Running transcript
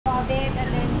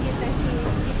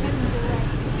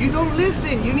You don't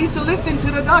listen. You need to listen to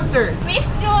the doctor. Miss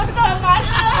you so much.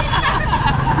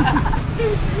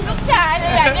 ลูกชายเล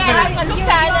ยอ่ะเนี่ยรักเหมือนลูก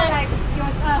ชายเลย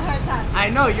her son. I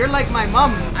know, you're like my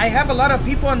mom. I have a lot of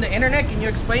people on the internet. Can you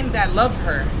explain that love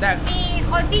her, that มี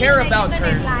คนที่ care about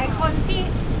her? หลายคน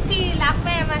ที่รักแ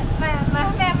ม่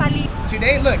มาลี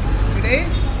Today, look, today,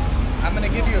 I'm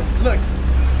gonna give you, look,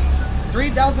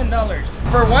 $3,000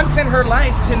 for once in her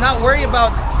life to not worry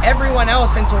about everyone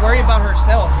else and to worry about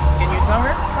herself. Can you tell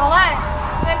her? เพราะว่า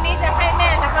เงินนี้จะให้แม่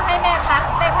แล้วก็ให้แม่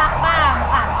ได้พักบ้าง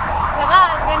ค่ะแล้วก็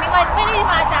เงินนี้ไม่ได้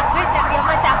มาจากคริสอย่างเดียว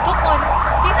มาจากทุกคน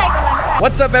ที่ให้กำลังใจ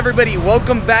What's up, everybody?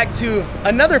 Welcome back to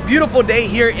another beautiful day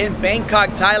here in Bangkok,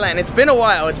 Thailand. It's been a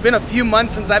while. It's been a few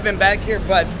months since I've been back here,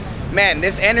 but man,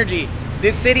 this energy,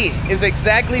 this city is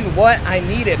exactly what I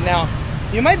needed. Now,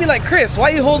 you might be like, Chris, why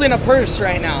are you holding a purse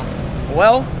right now?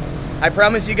 Well, I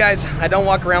promise you guys, I don't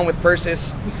walk around with purses.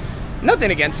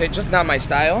 Nothing against it, just not my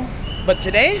style. But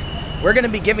today, we're gonna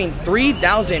be giving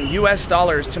 $3,000 US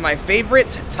to my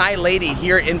favorite Thai lady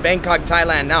here in Bangkok,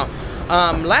 Thailand. Now,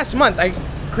 last month, I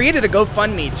created a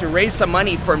GoFundMe to raise some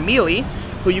money for Malee,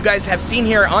 who you guys have seen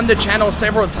here on the channel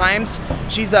several times.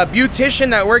 She's a beautician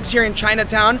that works here in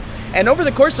Chinatown. And over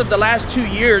the course of the last 2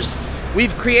 years,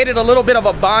 we've created a little bit of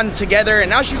a bond together, and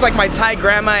now she's like my Thai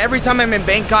grandma. Every time I'm in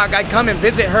Bangkok, I come and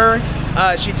visit her.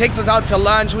 She takes us out to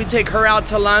lunch. We take her out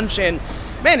to lunch, and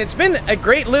man, it's been a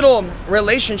great little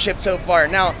relationship so far.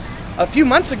 Now, a few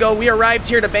months ago, we arrived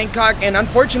here to Bangkok, and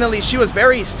unfortunately, she was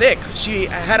very sick. She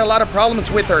had a lot of problems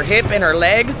with her hip and her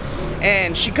leg,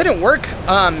 and she couldn't work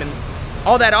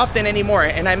all that often anymore.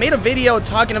 And I made a video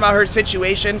talking about her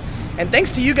situation, and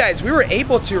thanks to you guys, we were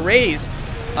able to raise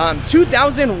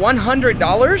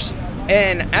 $2,100,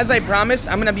 and as I promised,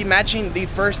 I'm gonna be matching the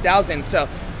first 1,000. So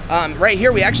right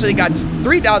here we actually got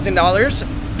 $3,000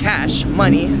 cash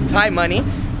money, Thai money,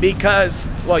 because,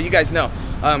 well, you guys know,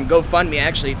 GoFundMe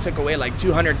actually took away like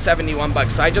 271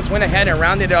 bucks. So I just went ahead and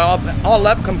rounded it all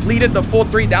up, completed the full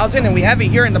 3,000, and we have it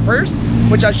here in the purse,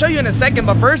 which I'll show you in a second.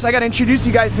 But first, I gotta introduce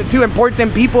you guys to two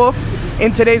important people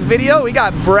in today's video. We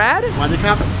got Brad,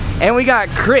 and we got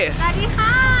Chris.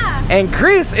 And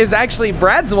Chris is actually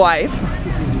Brad's wife.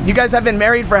 You guys have been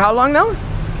married for how long now?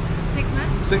 6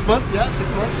 months. 6 months, yeah, 6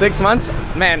 months. 6 months?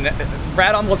 Man,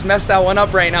 Brad almost messed that one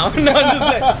up right now. No, I'm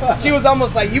just like, she was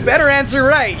almost like, you better answer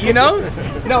right, you know?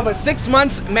 No, but 6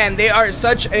 months, man, they are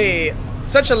such a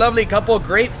lovely couple,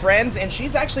 great friends, and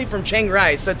she's actually from Chiang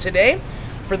Rai. So today,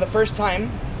 for the first time,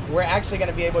 we're actually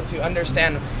gonna be able to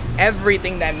understand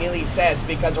everything that Malee says,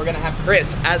 because we're gonna have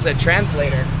Chris as a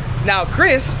translator. Now,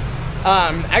 Chris,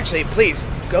 actually, please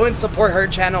go and support her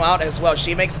channel out as well.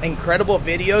 She makes incredible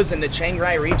videos in the Chiang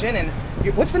Rai region. And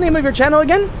what's the name of your channel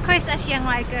again? Kris, a Chiang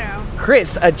Rai girl.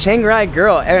 Chris, a Chiang Rai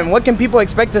girl. And what can people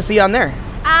expect to see on there?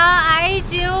 I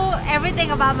do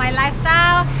everything about my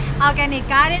lifestyle, organic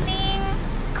gardening,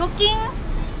 cooking,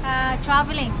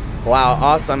 traveling. Wow,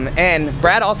 awesome. And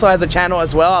Brad also has a channel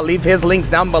as well. I'll leave his links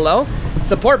down below.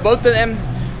 Support both of them.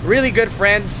 Really good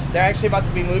friends. They're actually about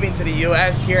to be moving to the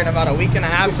US here in about a week and a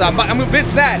half, so I'm a bit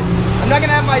sad. I'm not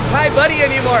gonna have my Thai buddy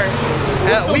anymore.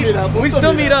 We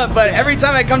still meet up, but every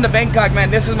time I come to Bangkok,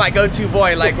 man, this is my go-to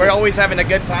boy. Like, we're always having a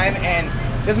good time, and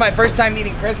this is my first time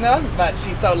meeting Kris now, but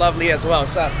she's so lovely as well.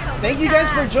 So thank you guys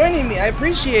for joining me. I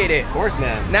appreciate it. Of course,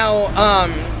 man. Now,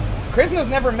 Kris has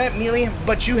never met Malee,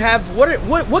 but you have.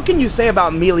 What can you say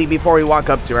about Malee before we walk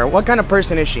up to her? What kind of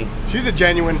person is she? She's a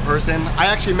genuine person. I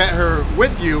actually met her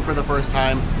with you for the first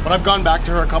time, but I've gone back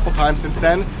to her a couple times since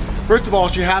then. First of all,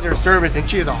 she has her service, and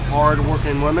she is a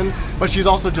hard-working woman, but she's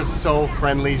also just so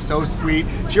friendly, so sweet.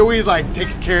 She always like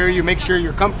takes care of you, make sure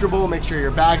you're comfortable, make sure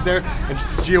your bag's there, and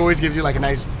she always gives you like a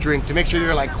nice drink to make sure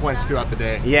you're like quenched throughout the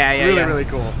day. Yeah, Really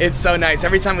cool. It's so nice.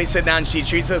 Every time we sit down, she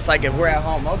treats us like if we're at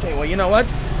home. Okay, well, you know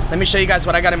what? Let me show you guys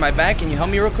what I got in my bag. Can you help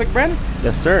me real quick, Brad?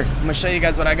 Yes, sir. I'm gonna show you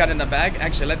guys what I got in the bag.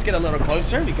 Actually, let's get a little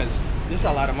closer, because this is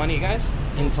a lot of money, guys,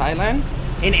 in Thailand,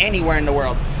 in anywhere in the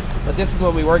world. But this is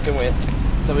what we're working with.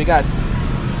 So we got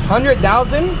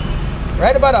 100,000,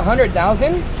 right about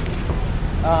 100,000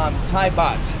 Thai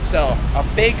bahts. So a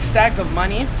big stack of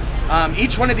money.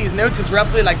 Each one of these notes is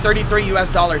roughly like $33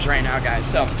 US right now, guys.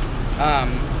 So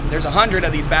there's 100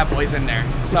 of these bad boys in there.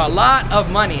 So a lot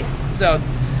of money. So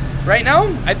right now,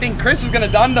 I think Kris is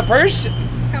gonna don the purse.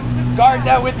 Guard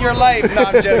that with your life. No,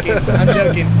 I'm joking. I'm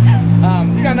joking.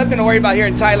 You got nothing to worry about here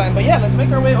in Thailand. But yeah, let's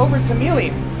make our way over to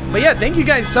Malee. But yeah, thank you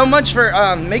guys so much for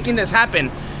making this happen.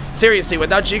 Seriously,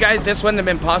 without you guys, this wouldn't have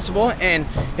been possible. And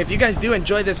if you guys do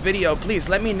enjoy this video, please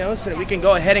let me know so that we can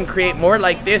go ahead and create more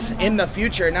like this in the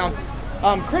future. Now,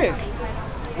 Kris,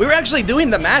 we were actually doing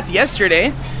the math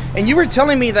yesterday, and you were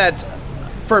telling me that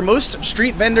for most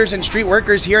street vendors and street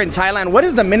workers here in Thailand, what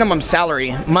is the minimum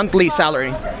salary, monthly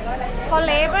salary? For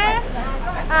labor,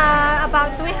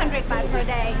 about 300 baht per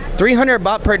day. 300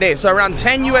 baht per day, so around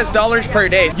 10 US dollars per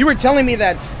day. You were telling me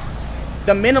that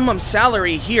the minimum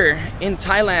salary here in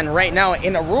Thailand right now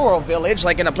in a rural village,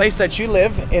 like in a place that you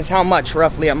live, is how much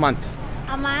roughly a month?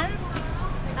 A month,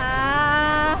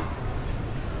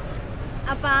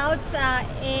 about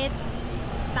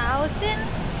 8,000,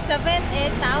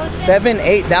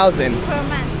 8,000 per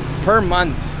month. per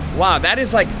month. Wow, that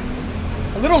is like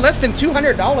a little less than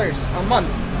 $200 a month.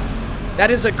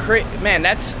 That is man,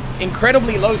 that's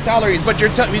incredibly low salaries. But you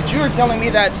were telling me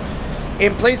that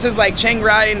in places like Chiang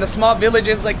Rai, in the small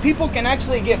villages, like people can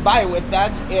actually get by with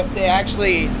that if they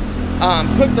actually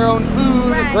cook their own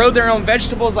food, Right. grow their own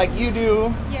vegetables like you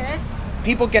do. Yes,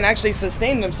 People can actually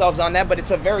sustain themselves on that, but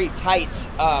it's a very tight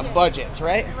budget,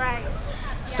 right? right.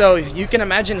 So you can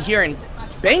imagine here in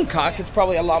Bangkok, it's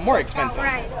probably a lot more expensive.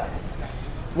 Right.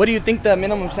 What do you think the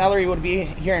minimum salary would be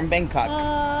here in Bangkok?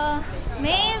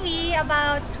 Maybe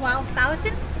about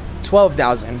 12,000.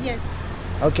 12,000. Yes.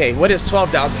 Okay, what is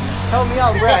 12,000? Help me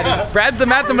out, Brad. Brad's the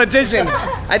mathematician.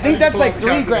 I think that's like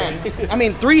 $3,000. I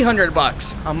mean, 300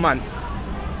 bucks a month.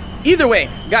 Either way,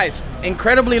 guys,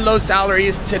 incredibly low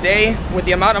salaries today with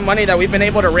the amount of money that we've been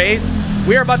able to raise.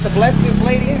 We're about to bless this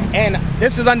lady, and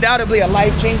this is undoubtedly a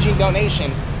life-changing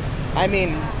donation. I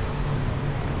mean,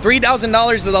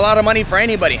 $3,000 is a lot of money for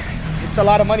anybody. It's a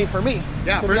lot of money for me.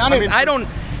 Yeah, to be honest, I don't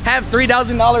have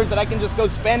 $3,000 that I can just go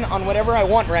spend on whatever I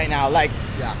want right now. Like,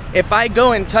 if I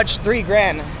go and touch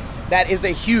 $3,000, that is a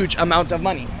huge amount of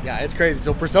money. Yeah, it's crazy.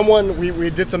 So for someone, we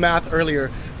did some math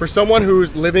earlier. For someone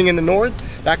who's living in the north,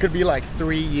 that could be like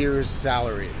 3 years'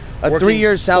 salary. A 3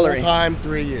 years salary. Full time,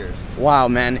 3 years. Wow,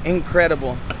 man,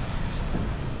 incredible.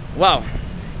 Wow,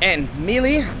 and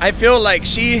Malee, I feel like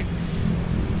she's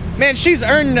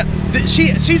earned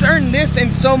she's earned this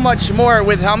and so much more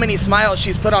with how many smiles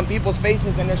she's put on people's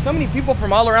faces. And there's so many people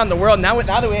from all around the world. Now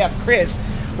that we have Kris,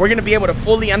 we're gonna be able to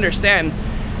fully understand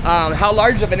how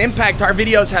large of an impact our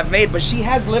videos have made. But she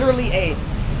has literally a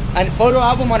photo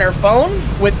album on her phone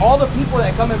with all the people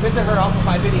that come and visit her off of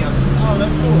my videos. Oh,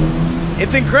 that's cool.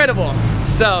 It's incredible.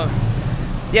 So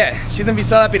yeah, she's gonna be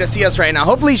so happy to see us right now.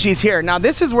 Hopefully she's here. Now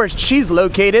this is where she's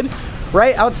located,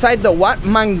 right outside the Wat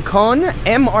Mangkon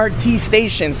MRT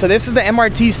station. So this is the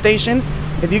MRT station.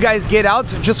 If you guys get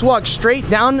out, just walk straight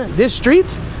down this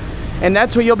street, and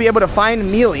that's where you'll be able to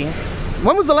find Malee.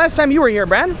 When was the last time you were here,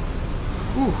 Brad?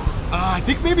 Ooh, I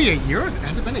think maybe a year.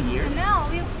 Has it been a year? No,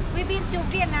 we've been to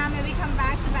Vietnam and we come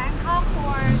back to Bangkok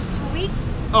for 2 weeks.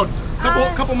 Oh,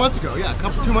 couple months ago. Yeah,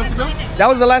 2 months ago. That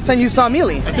was the last time you saw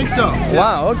Malee? I think so. Yeah.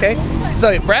 Wow, okay.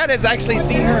 So Brad has actually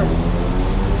seen her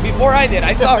before I did.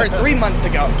 I saw her 3 months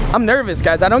ago. I'm nervous,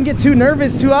 guys. I don't get too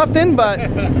nervous too often, but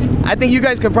I think you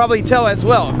guys could probably tell as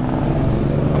well.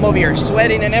 I'm over here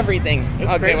sweating and everything.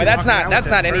 It's okay, well that's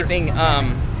not anything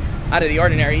out of the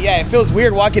ordinary. Yeah, it feels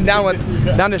weird walking down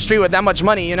the street with that much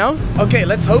money, you know? Okay,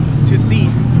 let's hope to see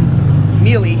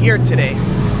Malee here today.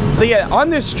 So yeah, on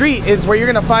this street is where you're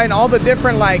gonna find all the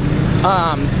different like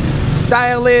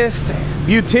stylists,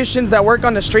 beauticians that work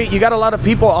on the street. You got a lot of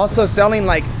people also selling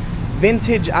like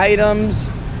vintage items.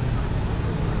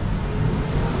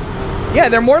 Yeah,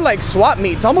 they're more like swap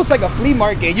meets, almost like a flea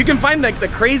market. You can find like the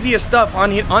craziest stuff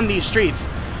on these streets.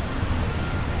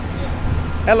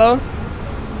 Hello.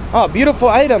 Oh, beautiful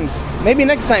items. Maybe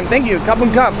next time. Thank you. Cup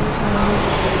and cup.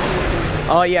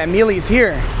 Oh yeah, Malee's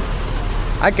here.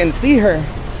 I can see her.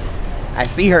 I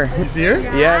see her. You see her?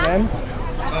 Yeah, man.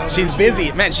 She's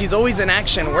busy. Man, she's always in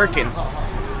action working.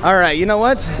 All right, you know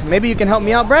what? Maybe you can help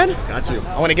me out, Brad? Got you.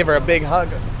 I want to give her a big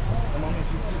hug.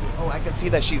 Oh, I can see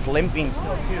that she's limping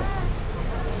still, too.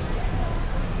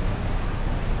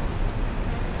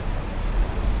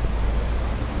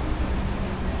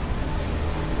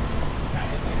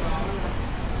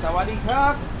 Sawadee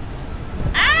krap.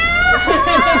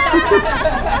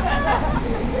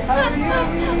 How are you,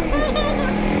 Malee?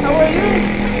 How are you?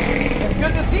 It's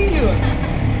good to see you.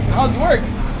 How's work?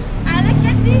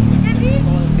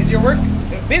 Is your work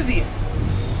busy?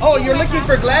 Oh, you're looking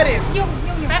for Gladys.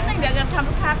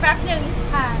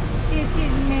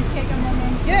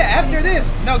 Yeah, after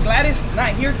this. No, Gladys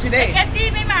not here today.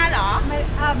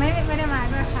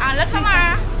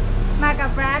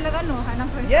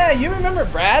 Yeah, you remember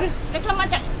Brad?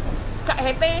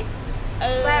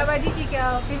 Where did you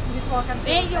go before coming to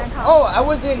Bangkok? Oh, I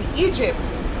was in Egypt.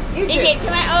 Egypt ใ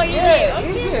ช่ไหมเออ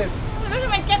Yeah, Egypt. แล้วทำ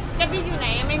ไมแกบี้อยู่ไหน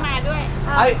ไม่มาด้วย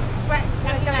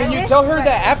Can you tell her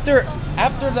that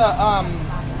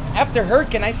after her,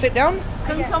 can I sit down? ค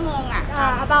รึ่งชั่วโมงอ่ะ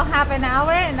About half an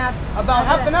hour and About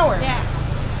half an hour. Yeah.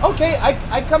 Okay,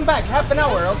 I come back half an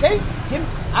hour, okay?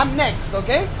 I'm next,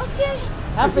 okay? โอเค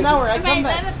Half an hour, I ทำไม come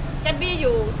แล้ว back. แกบบี้อ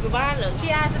ยู่บ้านเหรอ She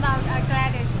asked about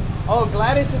Gladys. Oh,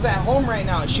 Gladys is at home right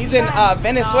now. She's in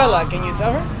Venezuela. Can you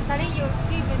tell her? ตอนนี้อยู่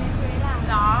ที่เวเนซุเอลา เ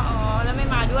หรออ๋อแล้วไม่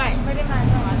มาด้วย ไม่ได้มา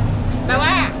ด้วย แปลว่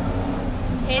า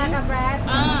เห็น มากับแบรด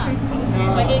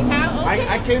สวัสดีครับโอเค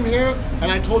I came here and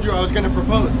I told you I was going to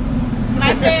propose. มา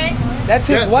เจ That's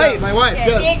his Yes, wife. my wife. เ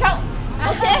ดี Yes. เขาโ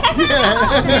อเค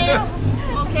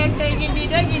โอเคยินดี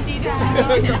ด้วยยินดีด้วย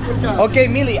Okay,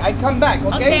 Malee, I come back,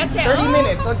 okay? Okay. 30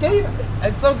 minutes, okay?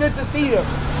 It's so good to see you.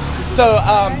 So,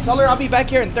 tell her I'll be back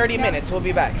here in 30 minutes. We'll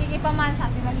be back. อีกประมาณ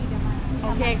30นาทีเดี๋ยวมา โอ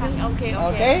เคโอเค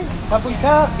Okay?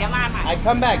 Papunka. เดี๋ยวมาใหม่ I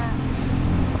come back.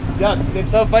 Yeah,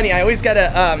 it's so funny. I always gotta,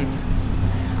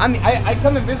 I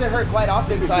come and visit her quite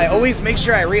often, so I always make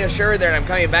sure I reassure her that I'm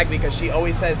coming back because she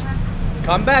always says,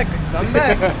 come back, come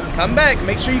back, come back,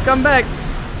 make sure you come back.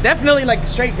 Definitely like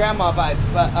straight grandma vibes,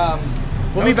 but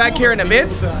we'll be back here in a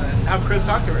bit. Have Kris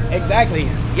talk to her. Exactly.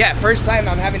 Yeah, first time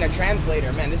I'm having a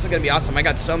translator. Man, this is gonna be awesome. I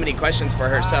got so many questions for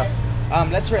her. So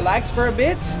let's relax for a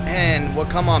bit and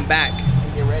we'll come on back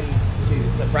and get ready to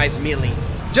surprise Malee.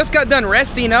 Just got done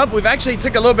resting up. We've actually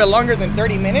took a little bit longer than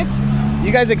 30 minutes.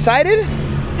 You guys excited?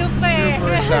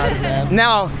 Super excited, man.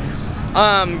 Now,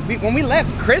 when we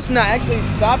left, Kris and I actually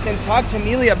stopped and talked to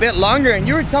Malee a bit longer, and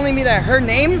you were telling me that her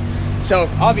name, so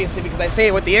obviously because I say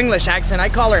it with the English accent, I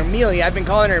call her Malee. I've been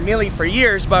calling her Malee for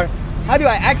years, but how do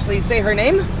I actually say her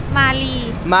name? มาลี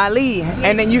Malee.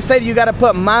 And then you said you gotta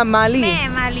put Ma Malee. แม่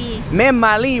มาลี Me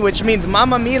Malee, which means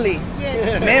Mama Malee.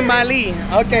 Yes. Me Malee.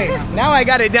 Okay, now I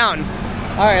got it down.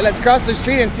 All right, let's cross the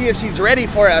street and see if she's ready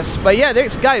for us. But yeah,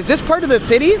 guys, this part of the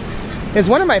city is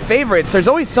one of my favorites. There's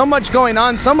always so much going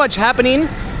on, so much happening.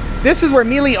 This is where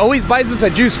Malee always buys us a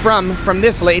juice from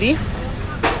this lady.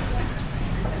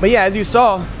 But yeah, as you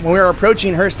saw when we were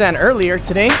approaching her stand earlier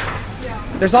today,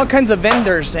 there's all kinds of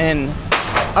vendors and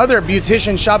other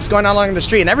beautician shops going on along the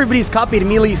street, and everybody's copied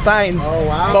Malee's signs. Oh,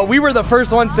 wow. But we were the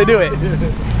first ones to do it.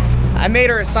 I made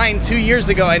her a sign 2 years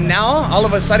ago, and now all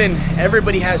of a sudden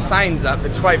everybody has signs up.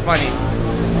 It's quite funny.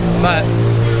 But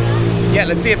yeah,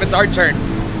 let's see if it's our turn.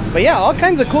 But yeah, all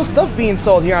kinds of cool stuff being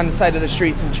sold here on the side of the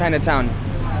streets in Chinatown.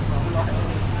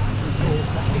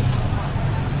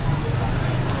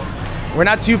 We're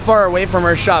not too far away from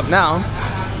her shop now.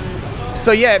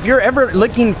 So yeah, if you're ever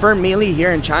looking for Malee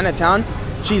here in Chinatown,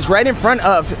 she's right in front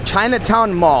of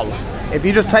Chinatown Mall. If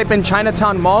you just type in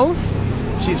Chinatown Mall,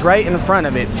 she's right in front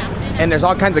of it. And there's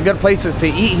all kinds of good places to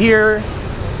eat here.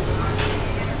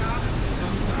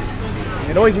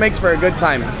 It always makes for a good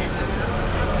time.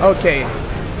 Okay,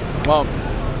 well,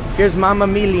 here's Mama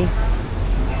Malee.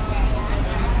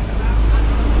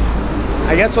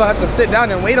 I guess we'll have to sit down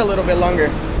and wait a little bit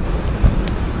longer.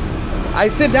 I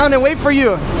sit down and wait for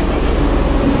you.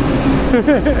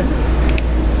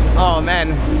 Oh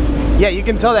man. Yeah, you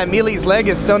can tell that Malee's leg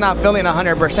is still not feeling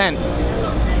 100%.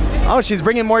 Oh, she's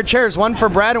bringing more chairs. One for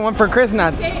Brad and one for Kris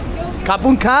now.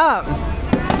 Kapun kap.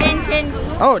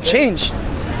 Oh, change.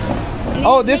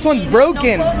 Oh, this one's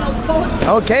broken.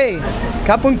 Okay.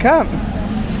 Kapun kap.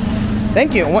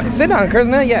 Thank you. Sit down, Kris.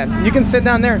 Yeah, you can sit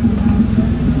down there.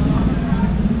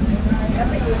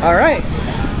 All right.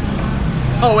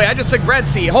 Oh wait, I just took Brad's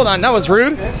seat. Hold on, that was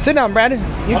rude. Sit down, Brad.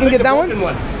 You can get that one?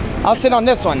 I'll sit on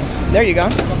this one. There you go.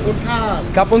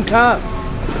 Kapun kap.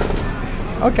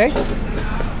 Okay.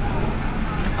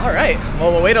 All right.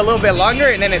 Well, we'll wait a little bit longer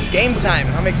and then it's game time.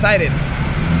 I'm excited.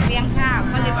 เลี้ยงข้าว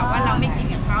เขาเลยบอกว่าเราไม่กิน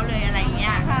กับเขาเลยอะไรอย่างเงี้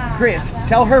ย Kris,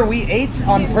 tell her we ate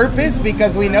on purpose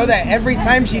because we know that every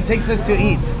time she takes us to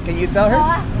eat. Can you tell เพ her?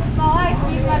 ราะว่า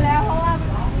กินมาแล้วเพราะ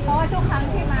ว่าทุกครั้ง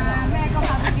ที่มาแม่ก็พ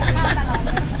าไปกินข้าวตลอดเล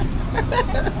ย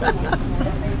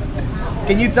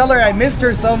Can you tell her I missed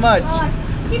her so much?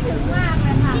 คิดถึงมากเล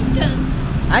ยค่ะ คิดถึง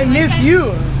I miss you.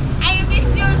 I miss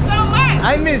you so much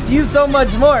I miss you so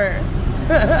much more.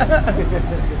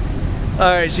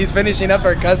 All right, she's finishing up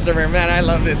her customer. Man, I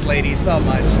love this lady so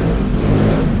much.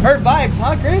 Her vibes,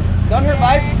 huh, Kris? Don't her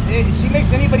vibes? She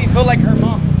makes anybody feel like her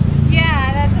mom.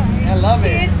 Yeah, that's right. I love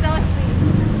it. She is so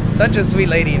sweet. Such a sweet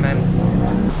lady, man.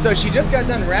 So she just got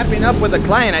done wrapping up with a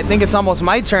client. I think it's almost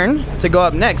my turn to go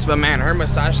up next, but man, her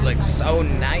massage looks so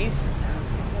nice.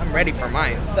 I'm ready for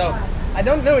mine. So I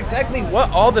don't know exactly what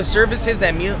all the services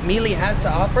that Malee has to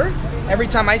offer. Every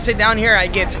time I sit down here, I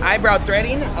get eyebrow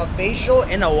threading, a facial,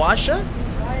 and a washa.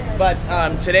 But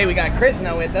today we got Kris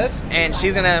now with us, and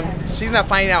she's gonna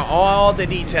find out all the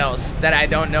details that I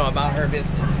don't know about her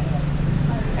business.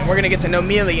 And we're gonna get to know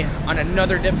Malee on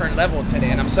another different level today,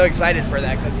 and I'm so excited for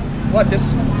that because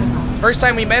the first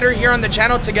time we met her here on the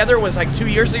channel together was like 2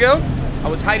 years ago. I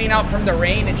was hiding out from the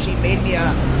rain, and she made me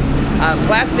a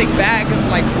plastic bag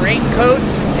like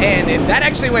raincoats, and that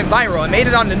actually went viral. It made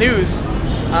it on the news.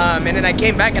 And then I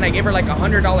came back and I gave her like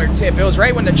 $100 tip. It was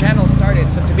right when the channel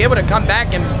started. So to be able to come back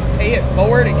and pay it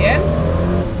forward again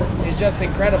is just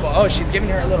incredible. Oh, she's giving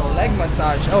her a little leg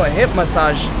massage. Oh, a hip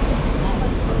massage.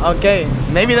 Okay,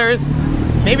 maybe there is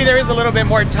a little bit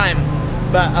more time.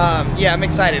 But yeah, I'm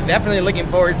excited. Definitely looking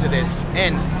forward to this.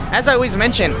 And as I always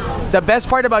mention, the best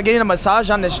part about getting a massage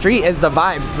on the street is the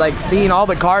vibes. Like seeing all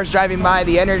the cars driving by,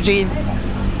 the energy.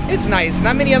 It's nice.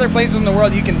 Not many other places in the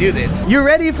world you can do this. You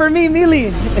ready for me,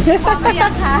 Malee?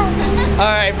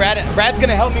 Alright, Brad's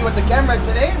gonna help me with the camera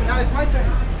today. Now it's my turn.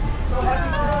 So happy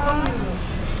to see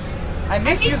you. I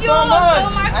missed you so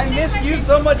much. I missed you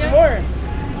so much more.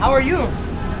 How are you?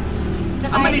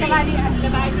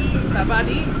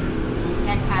 Sabadi?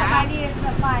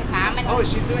 Oh,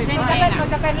 she's doing fine.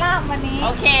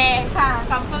 Okay.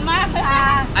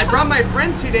 I brought my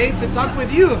friend today to talk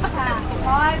with you.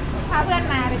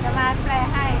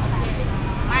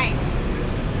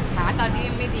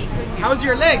 How's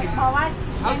your leg?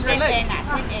 How's your leg?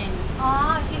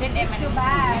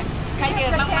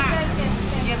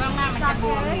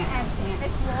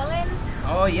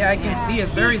 Oh yeah, I can see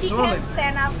it's very swollen. She can't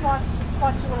stand up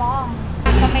for too long.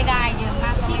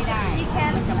 She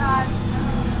can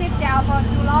sit down for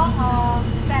too long or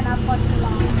stand up for too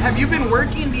long. Have you been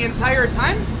working the entire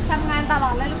time? ทำงานตลอ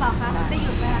ดเลยหรือเปล่าคะได้ห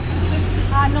ยุดไหมคะ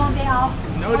No day off.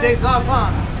 No days off, huh?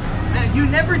 Man, you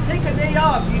never take a day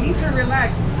off. You need to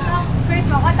relax. คริส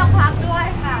บอกว่าต้องพักด้วย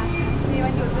ค่ะมีวั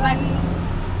นหยุดด้วย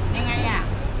ยังไงอ่ะ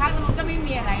พักมันก็ไม่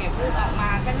มีอะไรอ่ะคือออกมา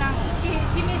ก็นั่ง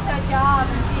She miss her job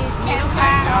and she มีลู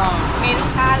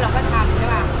กค้าเราก็ทำใช่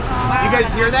ป่ะ You guys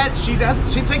hear that?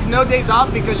 She takes no days off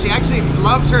because she actually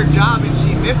loves her job and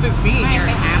she misses being ไม่ here. ไ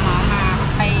ปหาหมอมา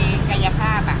ไปกายภ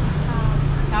าพอ่ะ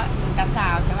แล้วจะซา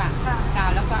วใช่ป่ะซาว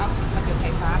แล้วก็เอามาจุดไฟ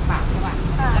ฟ้าปากใช่ป่ะ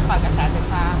แล้วปล่อยกระแสไฟ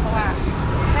ฟ้าเพราะว่า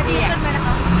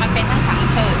มันเป็นทั้งถัง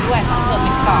เติร์ด้วยทั้งตัวเ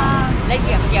ป็นกรอบและเ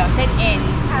กี่ยวเส้นเอ็น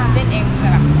แบ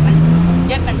บมันเ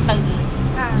ย็บมันตึง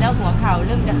แล้วหัวเข่าเ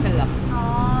ริ่มจะเสื่อม อ๋อ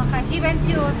ค่ะ She went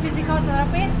to physical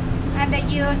therapist and they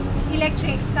use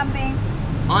electric something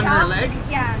On her leg?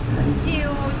 Yeah,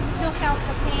 to help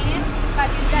the pain, but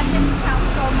it doesn't help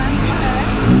so much for her.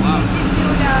 Wow. To do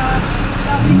the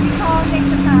physical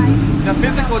exercise. The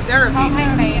physical เขา therapy. ให้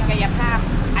ไปกายภาพ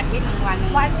อาทิตย์หนึ่งวันหนึ่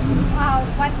ง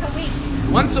Once a week.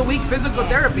 Once a week physical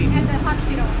therapy. At the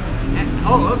hospital.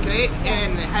 Oh, okay.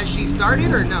 And has she started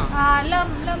or no? เ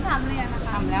ริ่มทำเลยนะคะ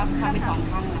ทำแล้วทำไป2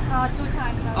 ครั้งแล้ว 2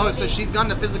 times. Oh, so she's gone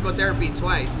to physical therapy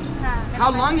twice. ค่ะ How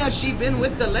long has she been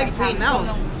with the leg pain now?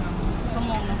 ชั่วโ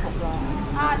มงละ600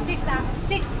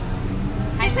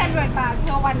 600 baht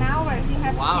per 1 hour. She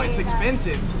has. Wow, it's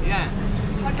expensive.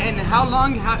 Yeah. And how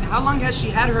long has she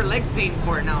had her leg pain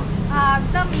for now?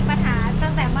 เริ่มมีปัญหาตั้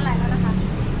งแต่เมื่อไหร่แล้วนะคะ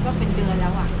ก็เป็นเดือนแล้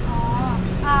วอ่ะ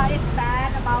It's bad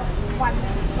about one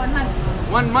month.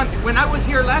 1 month. When I was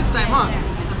here last time, huh?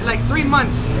 Like 3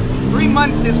 months. 3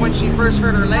 months is when she first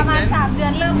hurt her ป leg ระมาณ then. 3 เดือ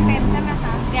นเริ่มเป็นใช่ไหมค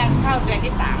ะ เนี่ยเข้าเดือน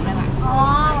ที่3แล้วอ่ะ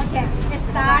โอเค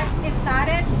It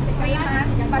started 3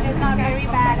 months but it's not very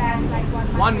bad as like 1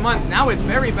 month. 1 month. Now it's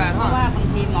very bad, เพราะว่า huh? บาง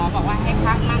ทีหมอบอกว่าให้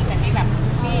พักมั่งแต่นี่แบบ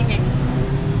พี่เป็น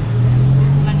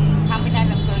มันทำไม่ได้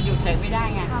คืออยู่เฉยไม่ได้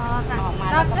ไง อ๋อค่ะ ออกมา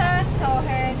แล้วก็ Doctor told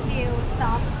her to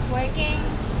stop working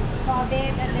for a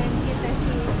bit and then she said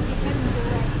she couldn't do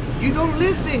it. You don't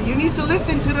listen. You need to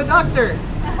listen to the doctor.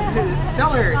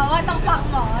 Tell her. เพราะว่าต้องฟัง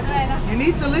หมอด้วยนะ You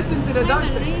need to listen to the มัน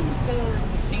doctor. รีบเกิน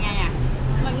ยังไงอ่ะ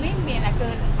มันไม่มีอะไรเกิ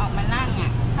นออกมานั่งอ่ะ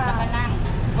แล้วก็นั่ง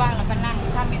ว่างแล้วก็นั่ง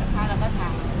ถ้ามีลูกค้าเราก็ท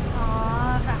ำ อ๋อ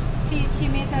ค่ะ She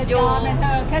miss her job and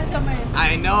her customers. I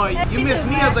know. You miss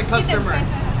me as a customer.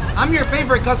 I'm your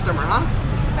favorite customer, huh?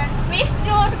 Miss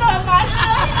you so much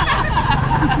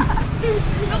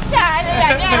ลูกชายเลยอ่ะ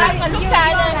เนี่ยเหมือนลูกชาย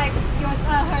เลย like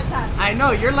her son. I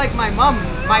know. You're like my mom.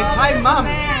 My Thai mom.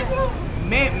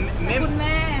 แม่ คุณแ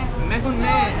ม่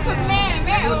แ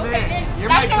ม่โอเค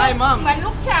You're my Thai mom. เหมือน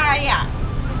ลูกชายอ่ะ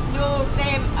ยูเซ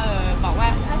มบอกว่า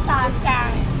ภาษาชา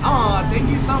ย Oh, thank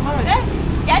you so much.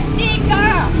 ยัดดีก็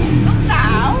ลูกสา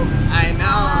ว I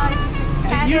know.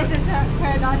 Gladys is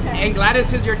her daughter. And Gladys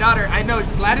is your daughter. I know.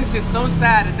 Gladys is so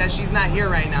sad that she's not here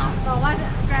right now. บอกว่า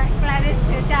Gladys เ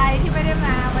สียใจที่ไม่ได้ม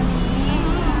าวันนี้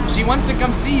She wants to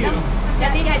come see you. ยั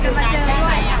นดีใจจะมาเจอด้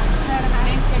วย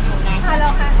จะอยู่นาน ฮัลโหล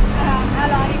ค่ะฮัล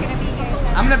โหลนี่คือพี่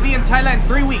I'm gonna be in Thailand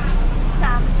 3 weeks.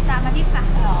 3 อาทิตย์ค่ะ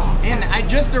And I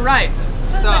just arrived.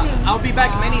 So I'll be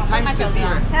back many times to see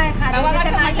her. ใช่ค่ะ แปลว่าถ้า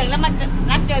มาถึงแล้วมัน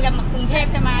นัดเจอกันมากรุงเทพ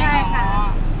ใช่ไหม ใช่ค่ะ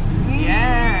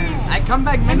Yeah. I come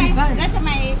back many แล้ว times. ทำไ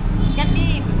มยัดดี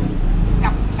กลั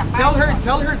บบ้าน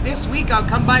Tell her this week I'll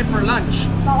come by for lunch.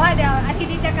 บอกว่าเดี๋ยวอาทิต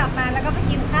ย์นี้จะกลับมาแล้วก็ไป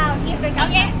กินข้าวที่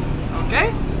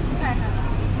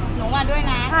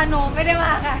หนูไม่ได้ม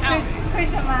าค่ะคริส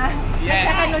จะมา Yeah. แ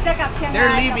ต่หนูจะกลับเชียงราย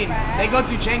They're leaving. They go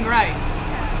to Chiang Rai.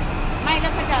 ไม่แล้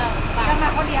วเขาจะมา จะมา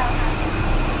คนเดียวค่ะ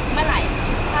เมื่อไหร่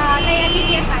ในอาทิตย์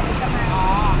นี้ค่ะหนูจะมา อ๋อ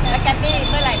แล้วแกปปี้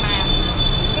เมื่อไหร่มา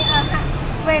ค่ะ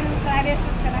when Gladys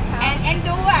is gonna come แอน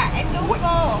ดูอ่ะแอนดูโก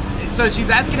So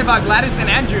she's asking about Gladys and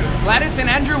Andrew. Gladys and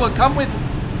Andrew will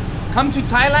come to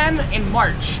Thailand in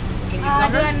March. Can you tell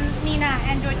เดือน her? มีนาแอ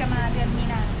นดรูจะมาเดือนมี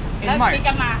นา แล้ว In March. ที่จ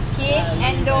ะมาคิดแอ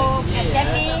นดูกับแกป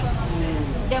ปี้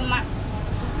เดิมมา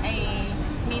ไอ้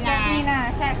มีนา มีนา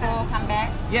ใช่ โก ค่ะ คัมแบ็ก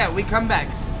Yeah, we come back.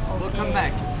 We'll come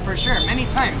back for sure. Many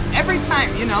times. Every time,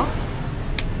 you know.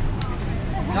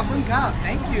 Kapun ka.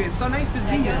 Thank you. It's so nice to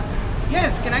see you.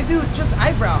 Yes, can I do just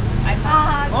eyebrow? ไอ้ฟ้า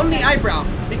Only eyebrow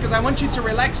because I want you to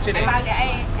relax ไอ้ today. ฟ้าเดี๋ยวไอ้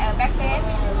แบ็คเฮ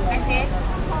ด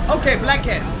Okay,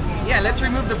 blackhead. Yeah, let's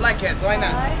remove the blackheads. Why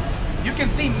not? You can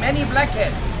see many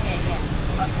blackhead.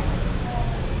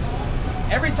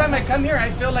 Every time I come here, I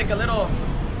feel like a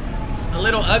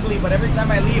little ugly, but every time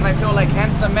I leave, I feel like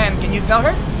handsome man. Can you tell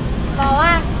her? บอกว่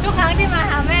าทุกครั้งที่มา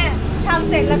หาแม่ทำ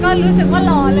เสร็จแล้วก็รู้สึกว่าห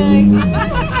ล่อเลย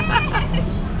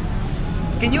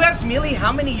Can you ask Malee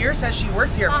how many years has she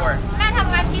worked here for? แม่ท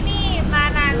ำงานที่นี่มา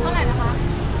นานเท่าไหร่นะคะ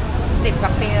 10 กว่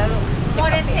าปีแล้วลูก more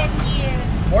than 10 years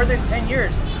More than 10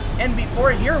 years. And before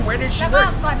here, where did she แล้วก็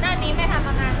work? ก่อนหน้านี้แม่ท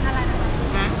ำงานอะไรนะคะ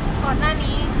นะ ก่อนหน้า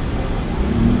นี้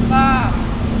ก็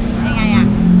ยังไงอ่ะ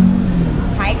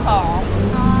ขายของ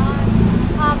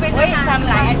เป็น เฮ้ย อาหาร ทำ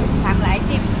หลายอา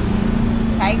ชีพ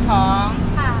ขายของ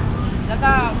ค่ะ แล้ว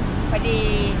ก็พอดี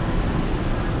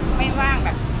ไม่ว่างแบ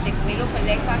บเด็กมีลูกคนเ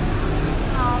ล็กก็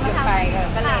มาทำ ไป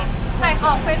ก็เลย ขายข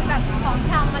องเป็นแบบของ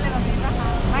ชำอะไรแบบนี้นะคะ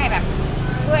ไม่แบบ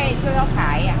ช่วยเขาข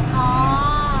ายอ่ะ อ๋อ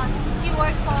she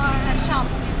worked for a shop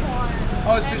before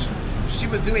Oh, so she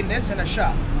was doing this in a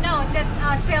shop. no just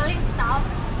selling stuff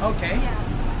Okay.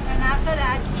 yeah and after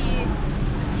that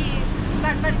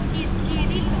but she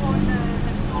didn't own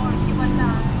the store she was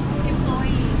a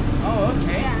employee Oh,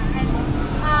 okay. yeah and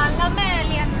แล้วแม่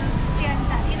เรียน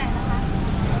จากที่ไหนนะคะ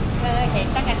เคยเห็น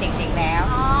ตั้งแต่เด็กๆแล้ว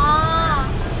อ๋อ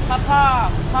เพราะ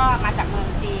พ่อมาจากเมือง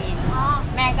จีน อ๋อ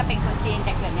แม่ก็เป็นคนจีนแ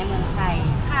ต่เกิดในเมืองไทย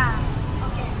ค่ะ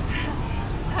okay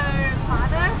her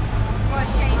father was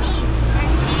Chinese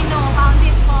and she know about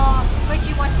it for when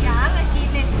she was young and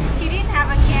she didn't have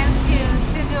a chance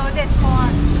to do this for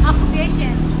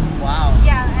occupation Wow.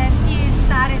 yeah and she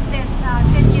started this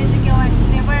 10 years ago and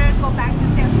never go back to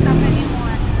sell stuff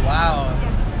anymore Wow.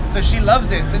 yes So she loves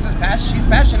this. She's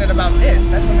passionate about this.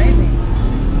 That's amazing.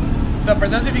 So for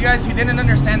those of you guys who didn't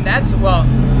understand that, well,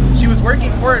 she was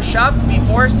working for a shop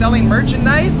before selling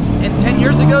merchandise, and 10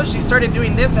 years ago she started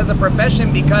doing this as a profession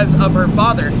because of her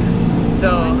father. So,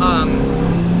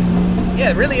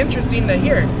 yeah, really interesting to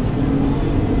hear.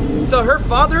 So her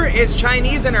father is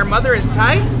Chinese and her mother is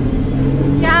Thai?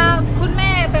 คุณแ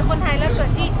ม่เป็นคนไทยแล้วเกิด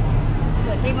ที่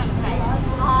เมืองไทย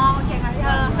อ๋อโอเคค่ะ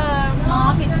her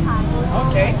mom is Thai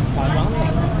Okay.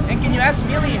 And can you ask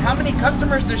Malee, how many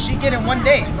customers does she get in one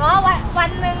day? ก็วั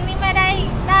นหนึ่งนี่แม่ไ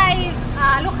ด้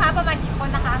ลูกค้าประมาณกี่คน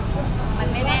นะคะ มัน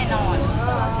ไม่แน่นอน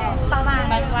โอเคประมาณ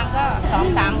บางวันก็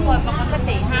 2-3 คนบางวันก็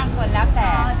 4-5 คนแล้วแต่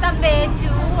someday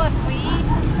 2 or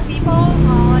 3 people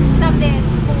or some days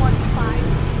 4 to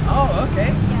 5 Oh, okay.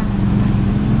 yeah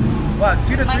Wow,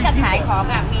 2 to มัน 3 จะขายข people. อง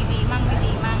อ่ะมีดีมั่งไม่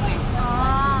ดีมั่งไง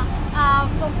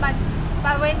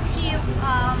but when she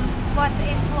was an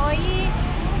employee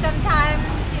sometimes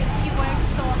she worked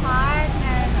so hard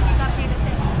and she got paid the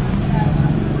same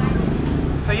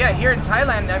So yeah, here in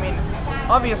Thailand, I mean,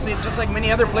 obviously, just like many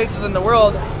other places in the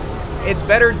world, it's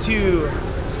better to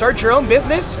start your own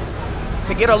business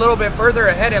to get a little bit further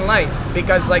ahead in life.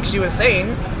 Because like she was saying,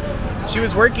 she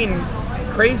was working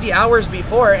crazy hours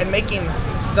before and making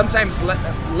sometimes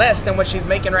less than what she's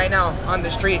making right now on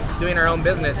the street doing her own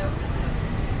business.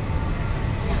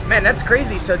 Man, that's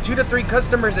crazy. So 2 to 3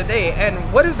 customers a day. And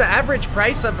what is the average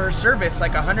price of her service?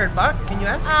 Like $100 bucks? Can you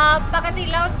ask? ปกติ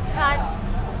แล้ว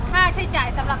ค่าใช้จ่าย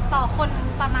สำหรับต่อคน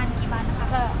ประมาณกี่บาทนะคะ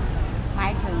ก็หมา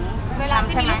ยถึง เวลา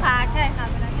ที่มีลูกค้าใช่ค่ะ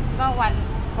เวลาที่ ก็วัน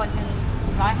คนหนึ่ง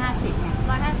150ไง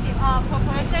 150 per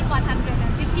person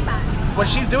 150 บาท What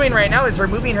she's doing right now is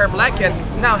removing her blackheads.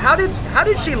 Now, how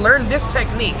did she learn this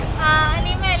technique? อัน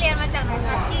นี้แม่เรียนมาจากไหนค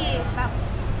ะที่แบบ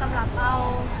สำหรับเอา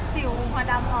สิวหัว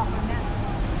ดำออกแบบเนี้ย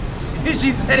She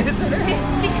said it to her.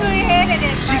 She created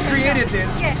it She created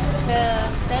this. yes เธอ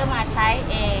ซื้อมาใช้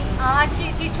เอง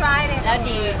she tried it แล้ว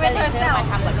ดีก็ with เลยซื้อ herself มา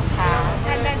ทำกับลูกค้า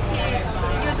and then she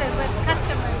used it with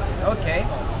customers Okay.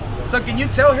 So can you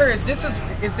tell her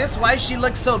is this why she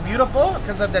looks so beautiful?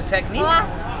 Because of the เพ technique?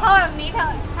 ราะแบบนี้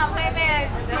ทำให้แม่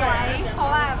สวยเพราะ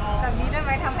ว่าแบบนี้ด้วยไห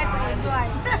มทำให้ตัวเองด้วย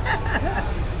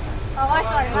เพราะว่า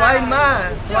สวย สวยมาก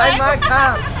สวยมากครั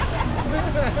บ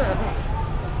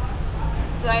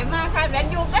สวยมากค่ะแล้ว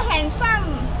ยูก็แฮนซัม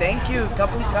Thank you ขอบ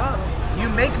คุณครับ You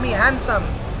make me handsome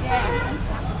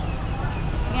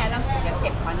เนี่ยต้องเดี๋ยวเก็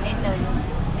บขอนนิดนึง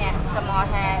เนี่ย small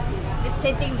hair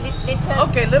setting little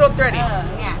Okay little thready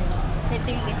เนี่ย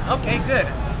setting little Okay good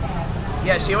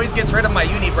Yeah she always gets rid of my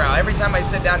unibrow every time I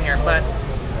sit down here but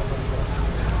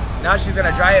now she's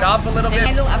gonna dry it off a little เป็น bit ไ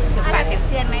งลูกเอาถึงปากเ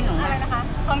ซียนไหมหนู อะไรนะคะ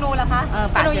ของหนูเหรอคะ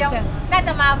ปาก หนูยัง เซียน น่าจ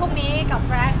ะมาพรุ่งนี้กับแ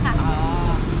ฟรงค์ค่ะ อ๋อ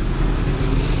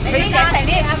Maybe Hey, that's hey,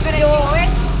 it. I'm gonna do it.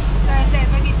 So I said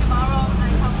maybe tomorrow I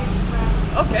come with Frank.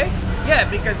 Okay yeah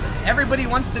because everybody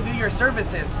wants to do your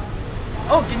services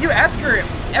Oh can you ask her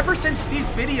ever since these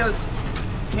videos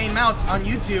came out on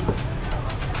YouTube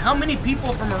how many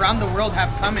people from around the world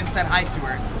have come and said hi to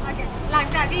her Okay. หลัง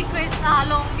จากที่คริส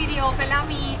ลงวิดีโอไปแล้ว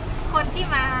มีคนที่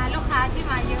มาลูกค้าที่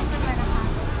มาเยอะขึ้นเลยนะคะ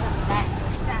ได้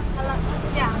จาก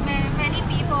yeah many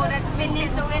people that เวเน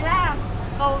ซุเอลา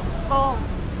โก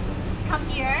come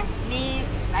here มี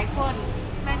หลายคน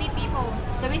many people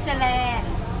สวิตเซอร์แลนด์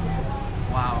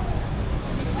Wow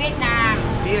เวียดนาม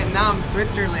Vietnam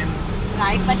Switzerland หล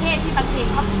ายประเทศที่บางที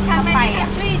เขา have ไป many อ่ะ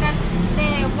country that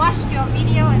they watch your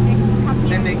video and they come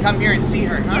here and they come here and see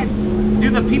her huh Yes. Do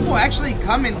the people actually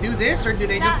come and do this or do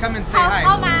they just come and say เ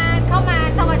ข้า hi มา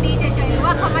สวัสดีเฉยๆหรือ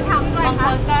ว่าเขามาทำด้วย บางค ค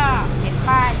ะ นก็เห็น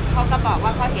ป้ายเขาก็บอกว่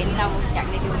าเขาเห็นเราจาก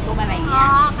ใน YouTube อะไรอย่าง อ๋อ เงี้ย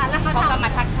ค่ะแล้วเขา เขาก็ ทำ ม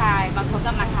าทักทายบางคน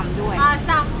ก็มาทำด้วย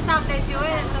some they do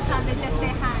it and sometimes they just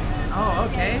say hi Oh,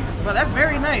 okay. Well, that's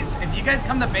very nice. If you guys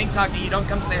come to Bangkok and you don't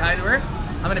come say hi to her,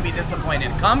 I'm gonna be disappointed.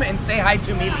 Come and say hi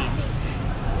to Malee.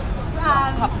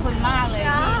 ขอบคุณมากเลย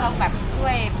ที่เขาแบบช่ว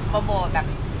ยโปรโมทแบบ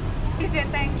She said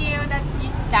thank you that you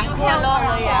ดังทั่วโลก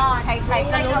เลยอ่ะ ใคร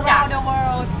ๆก็รู้จัก around the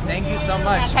world Thank you so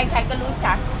much. ใครๆก็รู้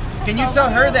จัก Can you tell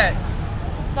her that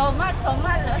so much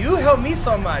เลย you helped me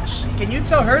so much? Can you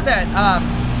tell her that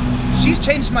she's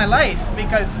changed my life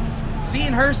because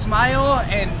seeing her smile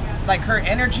and like her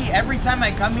energy every time I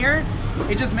come here,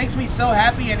 it just makes me so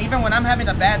happy. And even when I'm having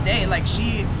a bad day, like she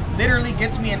literally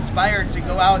gets me inspired to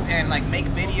go out and like make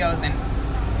videos and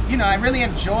you know I really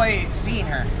enjoy seeing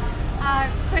her.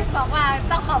 คริสบอกว่า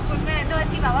ต้องขอบคุณแม่ด้วย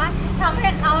ที่แบบว่าทำให้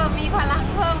เขามีพลัง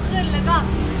เพิ่มขึ้นแล้วก็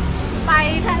ไป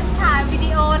ถ่ายวิ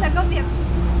ดีโอแล้วก็แบบ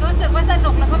รู้สึกว่าส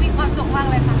นุกแล้วก็มีความสุขมาก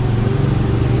เลยค่ะ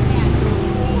เนี่ย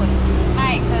พูดไม่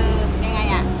คือยังไง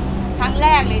อ่ะครั้งแร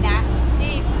กเลยนะ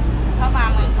ที่เข้ามา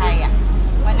เมืองไทยอ่ะ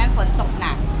วันนั้นฝนตกห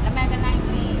นักแล้วแม่ก็นั่ง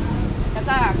นี่แล้ว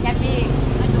ก็แกบี้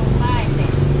มาดูป้ายเสร็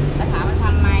จแล้วถามว่าท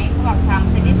ำไหมเขาบอกท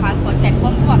ำแต่ที่ถอนฝนเสร็จ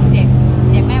ปุ๊บเขาบอกเจ็บ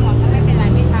แม่บอกก็ไม่เป็นไร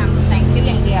ไม่ทำแต่งคิ้ว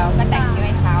อย่างเดียวก็แต่งคิ้วใ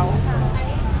ห้เขา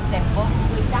เสร็จปุ๊บ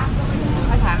เข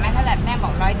าถามแม่เท่าไหร่แม่บ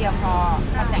อก100 เดียวพอ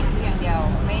เขาแต่งคิ้วอย่างเดียว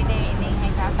ไม่ได้นี่ให้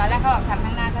เขาตอนแรกเขาบอกทำข้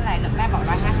างหน้าเท่าไหร่แม่บอก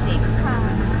150 ค่ะ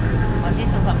ผลที่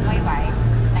สุดบอกไม่ไหว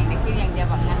แต่งแต่คิ้วอย่างเดียว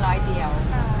บอกงั้น100 เดียว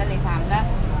ก็เลยทำแล้ว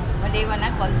วันนั้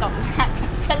นฝนตกหนัก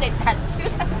ก็เลยตัดเสื้อ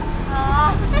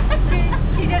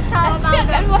she just told about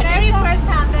the very first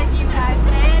time that you guys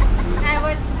met and it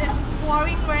was this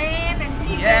pouring rain and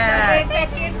she made a great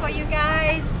jacket for you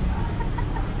guys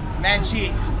Man,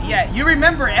 you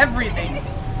remember everything.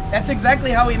 That's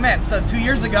exactly how we met. So 2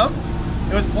 years ago,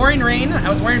 it was pouring rain. I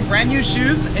was wearing brand new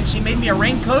shoes, and she made me a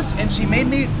raincoat, and she made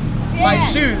me my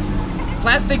shoes,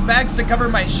 plastic bags to cover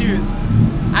my shoes.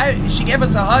 She gave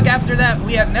us a hug after that.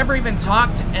 We had never even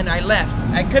talked, and I left.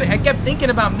 I kept thinking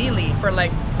about Malee for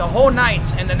like the whole night,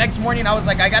 and the next morning I was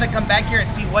like, I gotta come back here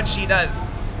and see what she does.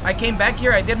 I came back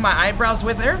here, I did my eyebrows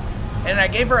with her, and I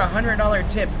gave her a $100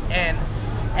 tip, and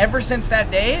ever since that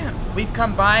day, we've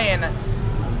come by and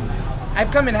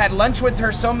I've come and had lunch with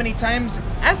her so many times.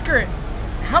 Ask her,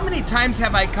 how many times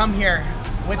have I come here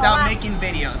without making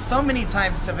videos? So many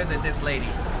times to visit this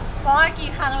lady. บอกว่ากี่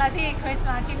ครั้งแล้วที่คริสม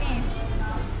าที่นี่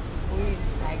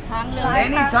หลายครั้งเลย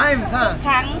Many times, ทุ huh? กค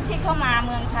รั้งที่เข้ามาเ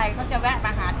มืองไทยเขาจะแวะม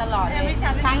าหาตลอดเลย Every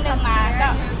time ครั้งหนึ่งมาก็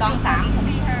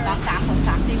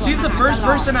2-3 She's the first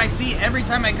person I see every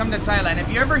time I come to Thailand. If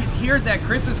you ever hear that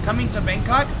Kris is coming to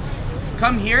Bangkok,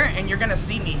 come here and you're gonna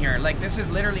see me here. Like this is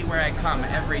literally where I come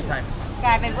every time. กล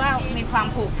ายเป็นว่ามีความ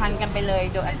ผูกพันกันไปเลย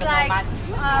โดยอัต It's โน like มัติ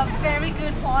very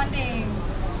good bonding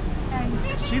and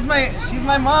She's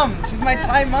my mom. She's my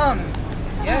Thai mom.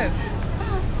 Yes.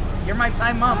 You're my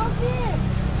Thai mom.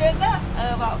 เดี๋ยวก็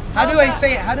บอก How do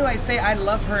I say I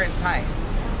love her in Thai?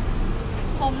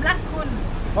 ผมรักคุณ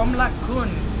Pom lak kun.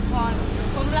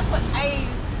 ผมรักคนไอ้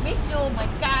miss you เหมือ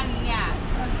นกันเนี่ย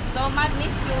so much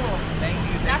miss you Thank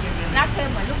you. รักเธอ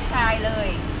เหมือนลูกชายเลย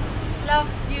love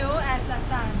you as a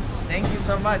son Thank you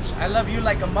so much. I love you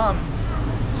like a mom.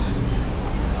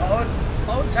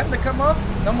 Oh, time to come off.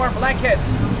 No more blackheads.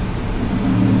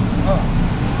 Oh.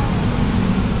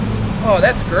 Oh,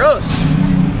 that's gross.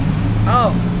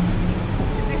 Oh.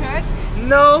 Does it hurt?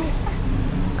 No.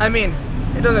 I mean,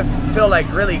 it doesn't feel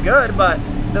like really good, but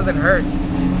it doesn't hurt.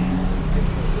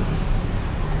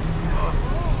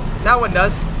 That one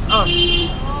does. Oh.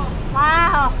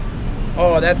 Wow.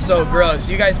 Oh, that's so gross.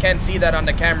 You guys can't see that on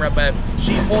the camera, but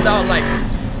she pulled out like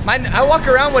I walk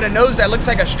around with a nose that looks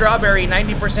like a strawberry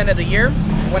 90% of the year.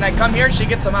 When I come here, she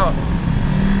gets them out.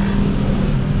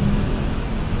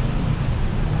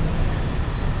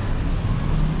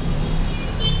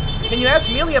 Can you ask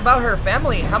Malee about her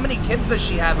family? How many kids does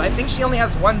she have? I think she only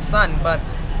has one son, but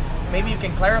maybe you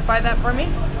can clarify that for me?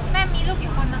 แม่มีลูก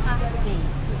กี่คนนะคะ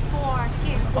 4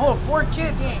 kids Oh, 4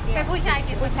 kids. เป็นผู้ชาย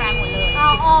กี่คน ผู้ชายหมดเลย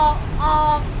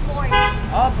all boys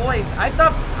All boys.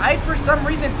 I for some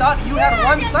reason thought you had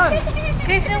one son. ค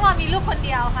ริสนึกว่ามีลูกคนเ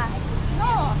ดียวค่ะ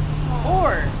No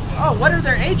 4. Oh, what are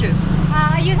their ages?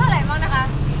 อายุเท่าไหร่บ้างนะคะ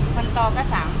คนโตก็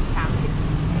30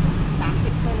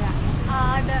ขึ้นละ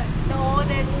the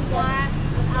oldest one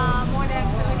more than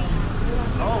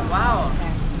 30 Oh, wow.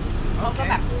 เขาก็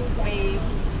แบบไป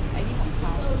ไอ้นี่ของเข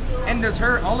า And does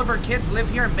all of her kids live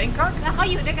here in Bangkok? แล้วเขา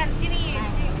อยู่ด้วยกันที่นี่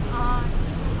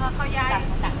เขาย้าย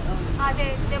ต่าง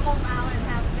they move out and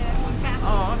have their own family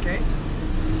Oh, okay.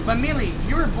 But Malee,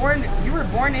 you were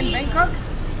born in Bangkok?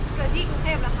 เกิดที่กรุงเท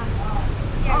พเหรอคะ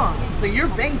Oh, so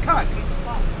you're Bangkok.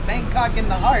 Bangkok in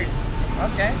the heart.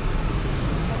 Okay.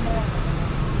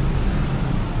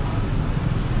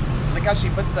 Look how she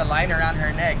puts the line around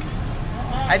her neck.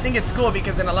 I think it's cool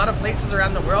because in a lot of places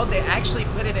around the world, they actually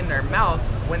put it in their mouth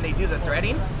when they do the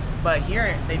threading. But here,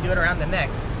 they do it around the neck.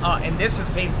 Oh, and this is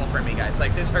painful for me, guys.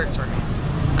 Like, this hurts for me.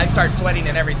 I start sweating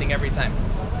and everything every time.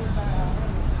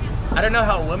 I don't know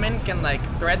how women can, like,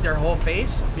 thread their whole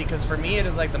face because for me, it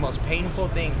is, like, the most painful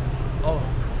thing. Oh,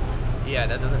 yeah,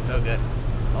 that doesn't feel good.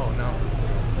 Oh, no.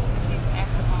 แอป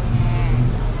สมองแห้ง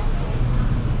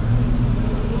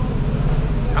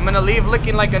I'm gonna leave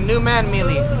looking like a new man,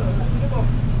 Malee.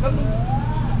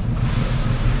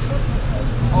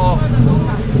 Oh.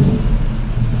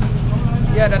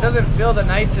 Yeah, that doesn't feel the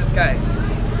nicest, guys.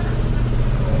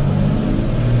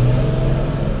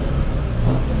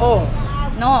 Oh,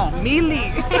 no Malee.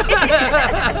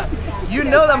 You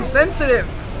know I'm sensitive.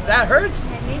 That hurts?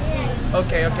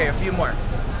 Okay, a few more.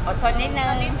 อดทนนิดนึง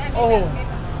Oh,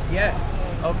 yeah.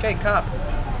 Okay, cop.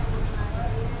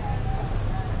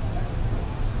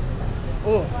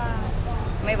 Oh,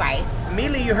 ไม่ไหว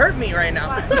Malee, you hurt me right now.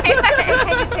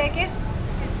 Can you take it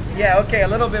Yeah, okay, a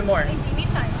little bit more. นิด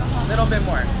หน่อย A little bit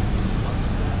more.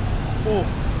 Ooh.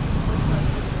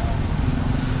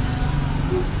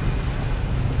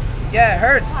 Yeah, it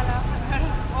hurts. พอแล้ว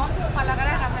พอแล้วก็ไ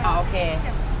ด้ค่ะ อ๋อโอเค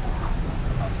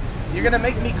You're gonna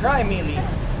make me cry, Malee.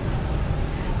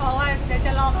 เพราะว่าเดี๋ยวจ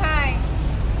ะร้องไห้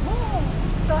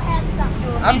so handsome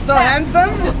I'm so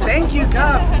handsome? Thank you,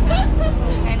 Kap.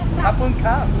 Kapun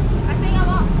Kap.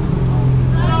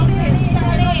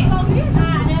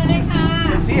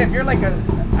 So see, if you're like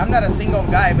I'm not a single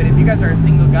guy, but if you guys are a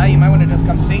single guy, you might want to just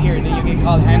come sit here and then you get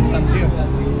called handsome too.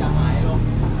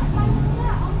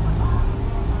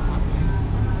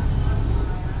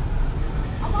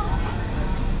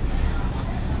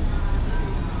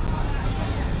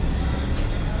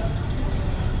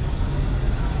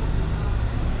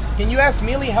 Can you ask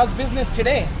Malee how's business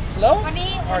today? Slow วัน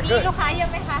นี้ or ลู good? กค้าเยอะ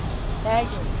ไหมคะ ได้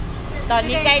อยู่ตอน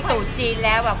นี้ใกล้ตรุษจีนแ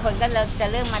ล้วอ่ะคนก็จะ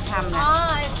เริ่มมาทำนะ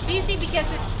it's busy because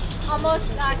it's almost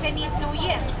Chinese New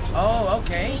Year Oh,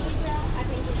 okay.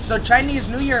 So Chinese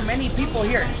New Year, many people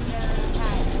here.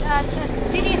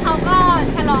 ที่นี่เขาก็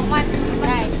ฉลองวัน ใ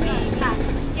ช่มี ค่ะ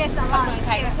Yes a คน lot เมืองไ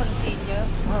ทยก็คนจีนเยอะ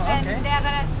Oh, and okay. they're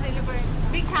gonna celebrate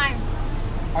big time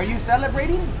Are you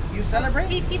celebrating? You celebrate?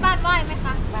 ที่บ้านไหว้ไหมค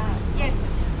ะ บ้าง Yes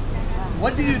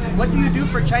What do you do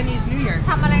for Chinese New Year?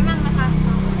 ทำอะไรมั่งนะคะ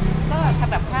ก็ท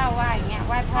ำแบบข้าวไหว้อย่างเงี้ยไ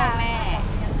หว้พ่อแม่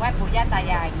ไหว้ปู่ย่าตา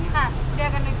ยายอย่างเงี้ย ค่ะ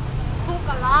they're gonna cook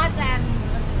a lot and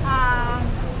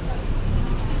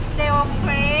they will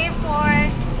pray for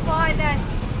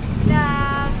the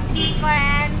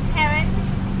grandparents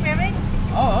spirits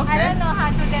Oh, I okay. don't know how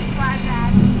to describe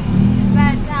that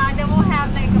but they will have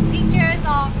like pictures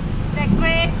of the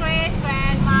great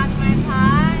grandma grandpa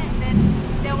and then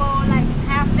they will like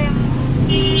have them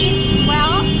eat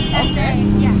well and Okay.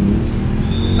 then, yeah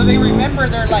So they remember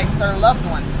their loved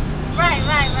ones. right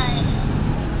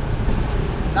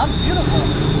Sounds beautiful.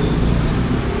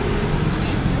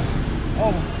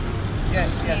 Oh,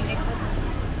 yes.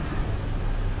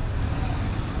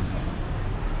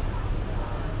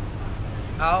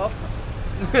 Ow.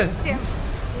 เจ็บ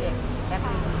แป๊บ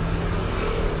นึง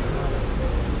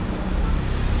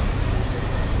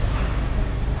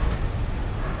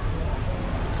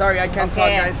Sorry, I can't talk,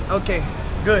 Okay. guys. Okay,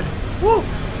 good. Woo!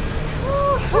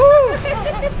 Woo!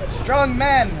 Strong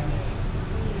man.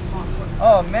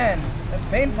 Oh man, that's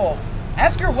painful.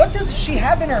 Ask her, what does she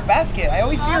have in her basket? I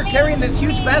always see her carrying this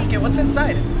huge basket. What's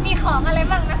inside? มีของอะไร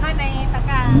บ้างนะคะในตะ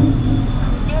กร้า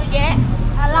เยอะแยะ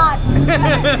a lot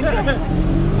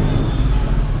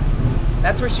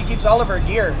That's where she keeps all of her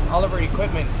gear, all of her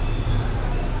equipment.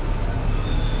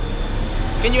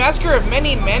 Can you ask her if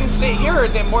many men sit here or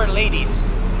is it more ladies?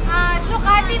 ลูก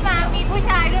ค้าที่มามีผู้ช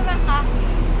ายด้วยมั้งคะ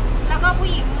แล้วก็ผู้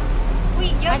หญิง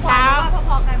เยอะกว่าหรือว่า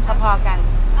พอๆกันคะ พอๆกัน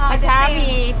เมื่อเช้า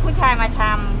มีผู้ชายมาท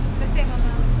the same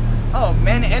amount Oh,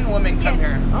 men and women come Yes.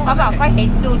 here. ำ Oh, เขาบอกเขาเห็น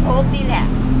YouTube นี่แหละ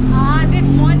this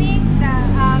morning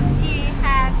she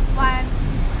had one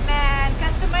man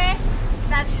customer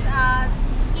that's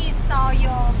he saw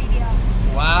your video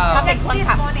wow. เขาเป็นคน this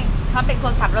ขับ morning เขาเป็นค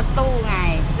นขับรถตู้ไง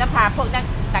แล้วพาพวกนัก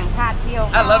ต่างชาติเที่ยว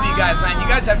I love you guys, man. You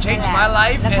guys have changed my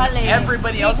life แล้วก็ and เลย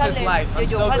everybody else's life. I'm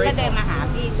อยู่ so ๆเขาก็เดิน grateful. มาหา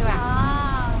พี่ใช่ป่ะ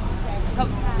ก็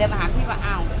เดินมาหาพี่ว่า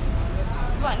อ้าว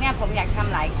บอกเนี่ยผมอยากท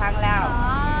ำหลายครั้งแล้ว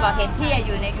บอกเห็นพี่อ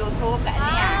ยู่ใน YouTube แต่เ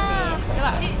นี่ยเห็นก็บ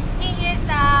อก he is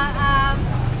a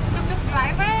tuk-tuk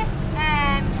driver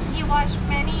and he watched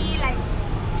many like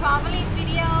traveling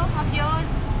video of yours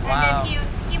and then Wow.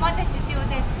 he wanted to do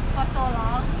this for so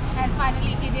long and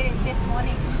finally he did it this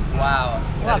morning Wow.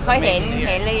 บอก That is เขาเห็น amazing to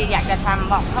เห็น hear. เลยอยากจะท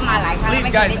ำบอกเข้ามาหลายครั้ง Please, ไ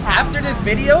ม่เคย guys, ได้ทำ after this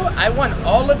video, I want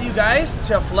all of you guys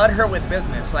to flood her with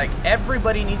business. Like,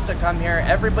 everybody needs to come here.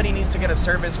 Everybody needs to get a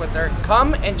service with her. Come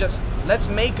and just, let's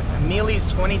make Malee's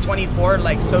 2024,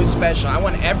 like, so special. I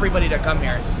want everybody to come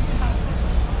here.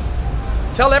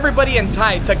 Tell everybody in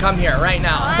Thai to come here right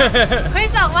now. คริ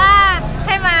สบอกว่าใ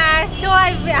ห้มาช่วย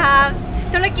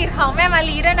ธุรกิจของแม่มา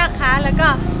ลีด้วยนะคะ แล้วก็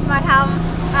มาท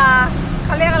ำเข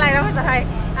าเรียกอะไรนะภาษาไทย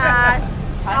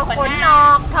เอาขนออ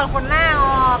กถอนขนหน้าอ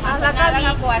อกแล้วก็มี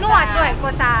นวดด้วยกั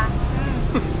วซา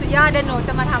สุดยอดเดี๋ยวหนูจ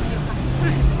ะมาทำอยู่ค่ะ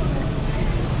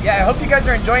Yeah, I hope you guys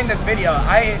are enjoying this video.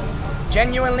 I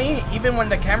genuinely, even when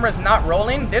the camera's not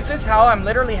rolling, this is how I'm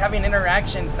literally having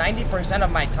interactions 90%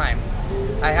 of my time.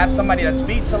 I have somebody that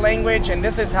speaks the language, and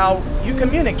this is how you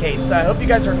communicate. So I hope you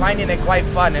guys are finding it quite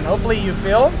fun, and hopefully you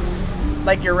feel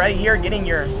like you're right here getting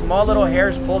your small little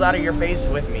hairs pulled out of your face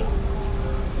with me.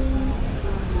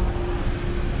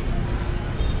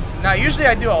 Now, usually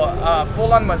I do a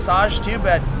full-on massage too,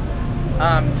 but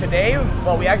today,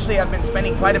 well, we actually have been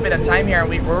spending quite a bit of time here, and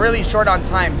we're really short on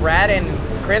time. Brad and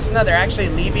Krishna, they're actually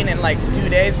leaving in like 2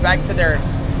 days back to their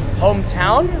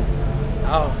hometown.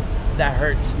 Oh, that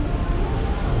hurts.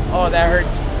 Oh, that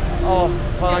hurts. Oh,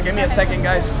 hold on, give me a second,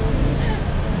 guys.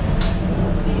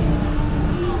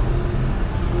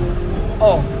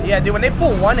 Oh, yeah, dude, when they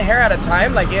pull one hair at a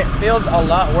time, like, it feels a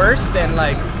lot worse than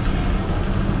like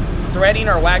threading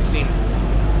or waxing.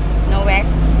 no wax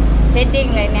threading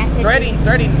เลยนะ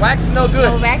Threading, wax no no good.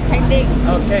 wax threading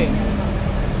Okay.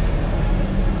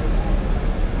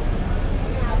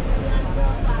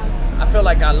 I feel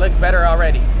like I look better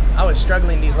already. I was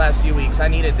struggling these last few weeks. I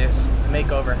needed this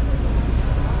makeover.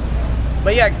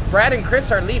 But yeah, Brad and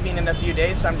Chris are leaving in a few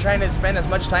days, so I'm trying to spend as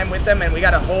much time with them, and we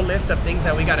got a whole list of things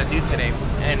that we got to do today.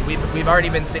 And we've already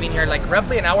been sitting here like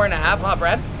roughly an hour and a half, huh,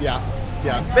 Brad? Yeah.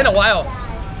 It's been a while.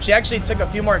 She actually took a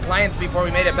few more clients before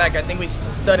we made it back. I think we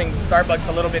stood in Starbucks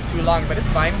a little bit too long, but it's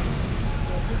fine.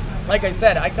 Like I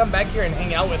said, I come back here and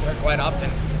hang out with her quite often.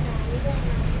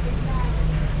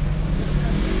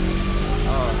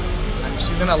 Oh,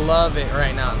 she's gonna love it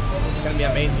right now. It's gonna be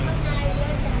amazing.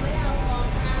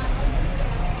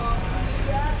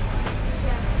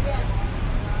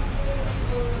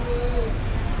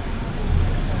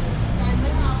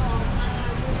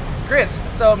 Chris,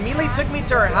 so Malee took me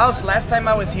to her house last time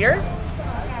I was here,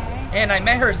 and I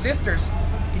met her sisters.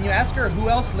 Can you ask her who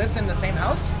else lives in the same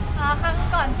house? ครั้ง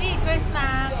ก่อนที่คริสมา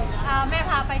แม่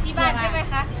พาไปที่บ้านใช่ไหม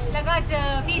คะ แล้วก็เจอ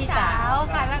พี่สาว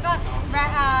ค่ะ แล้วก็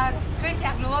คริสอย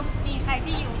ากรู้ว่ามีใคร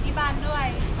ที่อยู่ที่บ้านด้วย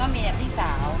ก็มีแต่พี่ส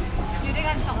าว อยู่ด้วย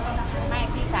กัน2 คนเหรอคะ ไม่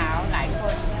พี่สาวหลายค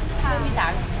น ค่ะ พี่สา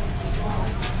ว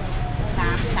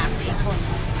3-4 คน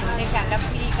อยู่ด้วยกันแล้ว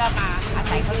พี่ก็มาอา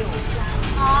ศัยเขาอยู่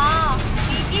อ๋อ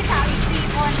มีพี่สาวอีก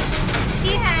4 คน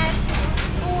she has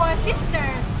 4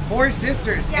 sisters 4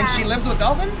 sisters, and Yeah. she lives with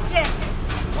all them? yes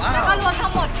แล้วก็ร Wow. วมทั้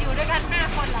งหมดอยู่ด้วยกัน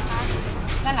5 คนเหรอคะ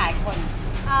ก็หลายคน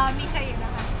มีใครอีกน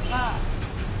ะคะ ก็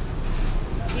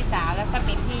พี่สาวแล้วก็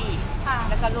มีพี่ ค่ะ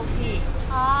แล้วก็ลูกพี่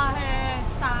อ๋อ her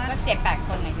son ก็7-8 ค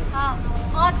นนะอยู่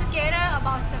all together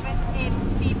about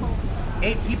 7-8 people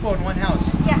 8 people in one house.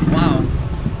 Yeah. Wow.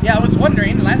 Yeah, I was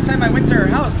wondering, last time I went to her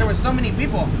house, there was so many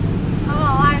people. เขาบ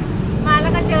อกว่ามาแล้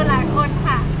วก็เจอหลายคน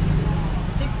ค่ะ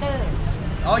ซิสเตอร์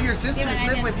All your sisters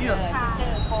live with you. ซิสเตอ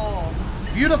ร์โค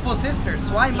Beautiful sisters,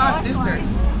 Swai Ma sisters.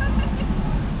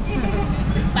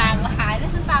 ปากหวาน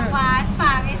ปากหวานป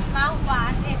าก is mouth หวา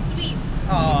น is sweet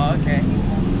Oh, okay.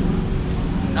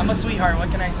 I'm a sweetheart. What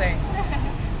can I say?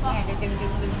 เนี่ยจะดึง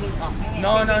ออกให้เนี่ย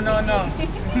No, no, no, no.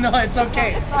 No, it's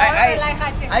okay. บอกว่าเป็นไรค่ะ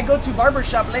เจ็บ I go to barber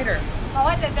shop later. บอก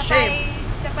ว่าจะไป Shave.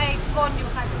 จะไปโกนอยู่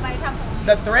ค่ะจะไปทำผม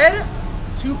The thread,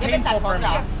 too จะเป็นตัด painful ผม for เหร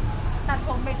อ me. ตัดผ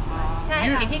มไปใช่ มี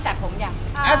ค่ะ ที่ตัดผมยัง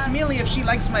Ask Malee if she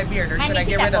likes my beard or ให้ should มี I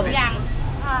ที่ get ตัด rid ผ of ม it? ยัง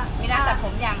มีร้านตัดผ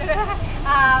มยัง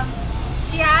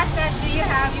She asked that do you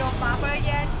have your barber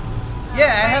yet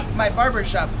Yeah, I have my barber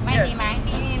shop. ไม่มี Yes. ไหม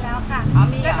มีแล้วค่ะ อ๋อ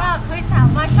มีเหรอ แล้วก็คริสถาม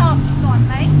ว่าชอบหนวดไ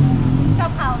หมชอ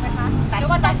บเขาไหมคะหรือ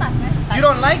ว่าต้องตัดไหม You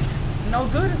don't like? No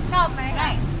good? ชอบไหม ได้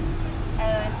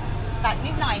ตัด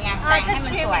นิดหน่อยไง อ่า แต่งให้ just มั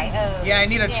น trim สวย Yeah, I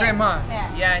need a trim, huh?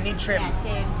 Yeah, I need เนี่ย trim. เจ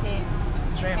ม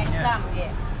Trim, เป็น yeah. ซ้ำเนี่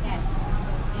ยนี่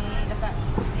แล้วก็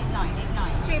นิดหน่อย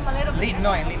trim a little bit Lead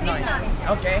noi, lead noi. นิดหน่อย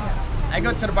Okay. I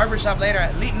go to the barber shop later.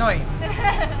 Lead noi.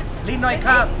 Lead noi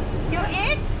cup. you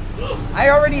eat I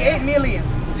already ate Malee.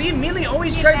 See, Malee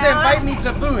always tries to invite me to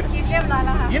food. กินเรียบร้อยแ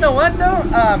ล้วค่ะ You know what though?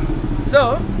 So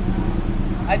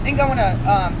I think I wanna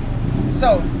so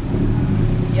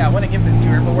yeah, I wanna give this to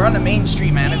her, but we're on the main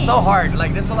street, man. It's so hard.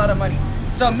 Like this is a lot of money.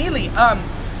 So Malee,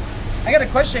 I got a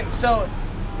question. So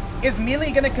is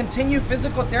Malee gonna continue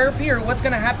physical therapy or what's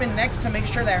gonna happen next to make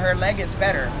sure that her leg is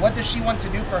better? What does she want to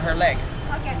do for her leg?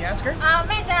 โอเค Can you ask her? แ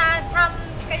ม่จะท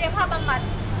ำกายภาพบำบัด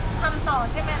ทำต่อ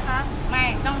ใช่ไหมคะ ไม่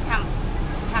ต้องท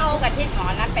ำทุกอาทิตย์หมอ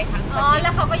นัดไปทำทุก อ๋อ อาทิตย์ แล้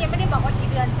วเขาก็ยังไม่ได้บอกว่ากี่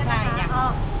เดือนใช่ไหม ใช่ คะ ยัง อ๋อ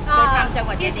คือทำจนก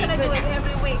ว่าจะ She's ดี gonna ขึ้ do น it นะ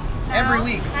every week now. Every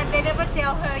week. And they never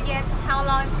tell her yet how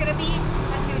long it's gonna be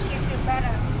until she feels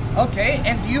better. Okay,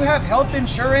 and do you have health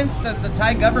insurance? Does the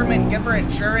Thai government give her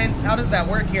insurance? How does that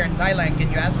work here in Thailand? Can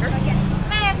you ask her? โอเค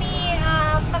แม่มี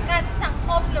ประกันสังค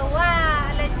มหรือว่า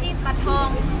อะไรที่บัตรทอง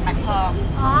บัตรทอง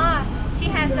อ๋อ she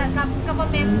has a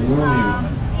government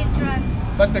insurance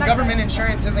But the government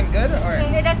insurance isn't good, or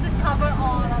it doesn't cover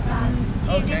all of that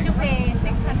she Okay. need to pay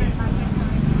 600 baht per time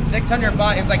 600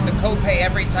 baht is like the copay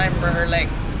every time for her leg.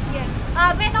 yes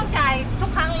แม่ต้องจ่ายทุ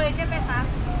กครั้งเลยใช่ไหมคะ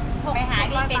ไปหา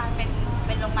นี่ 600 บาท เ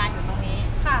ป็นโรงพยาบาลอยู่ตรงนี้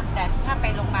ค่ะ แต่ถ้าไป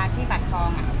โรงพยาบาลที่บัตรทอง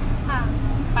อ่ะ ค่ะ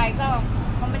ไปก็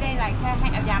เขาไม่ได้อะไรแค่ให้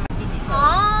เอายามากินเฉย อ๋อ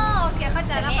โอเคเข้าใ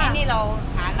จ ๆแต่ แล้ว นี่ ค่ะ นี่เรา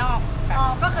หานอกแบบ อ๋อ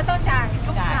ก็คือต้องจ่าย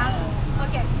ทุกครั้ง จ่าย โอ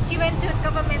เค she went to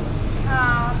government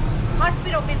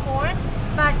hospital before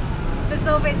but the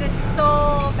service is so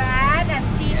bad and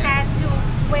she has to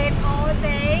wait all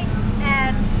day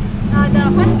and the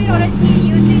hospital that she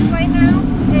using right now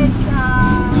is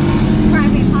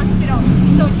private hospital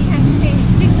so she has to pay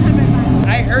 600 baht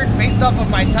I heard based off of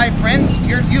my Thai friends,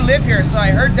 you live here, so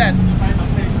I heard that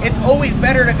it's always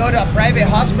better to go to a private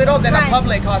hospital than a Right.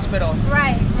 public hospital.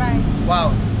 right Wow.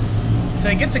 So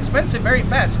it gets expensive very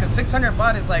fast because 600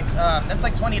 baht is like, that's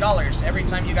like $20 every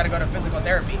time you got to go to physical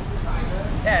therapy.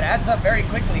 Yeah, it adds up very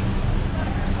quickly.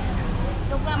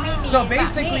 ลูกก็ไม่มี So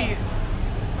basically,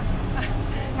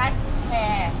 ชัดแค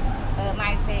ร์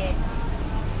my face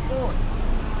good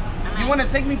you want to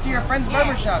take me to your friend's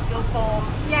barbershop? ดูโก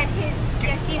yeah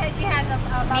she has a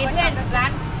มีเพื่อน barbershop ร้า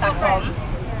นตัดผม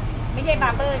Yeah. ไม่ใช่บา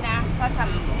ร์เบอร์นะเขาท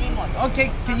ำนี่หมด Okay,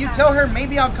 can you tell her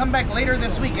maybe I'll come back later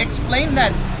this week? Explain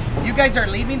that you guys are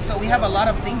leaving, so we have a lot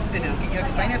of things to do. Can you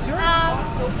explain it to her?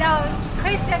 เดี๋ยวค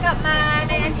ริสจะกลับมา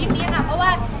ในอาทิตย์นี้ค่ะเพราะว่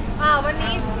าวัน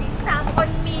นี้3คน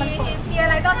มีอะ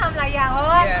ไรต้องทำหลายอย่างเพราะ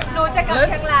ว่า Yeah. หนูจะกลับ Plus-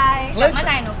 เชียงราย กลับเมื่อไ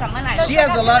หร่หนูกลับเมื่อไหร่ She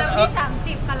has a lot of- ที่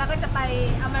30กันแล้วก็จะไป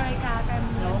อเมริกากัน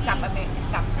หนูกลับ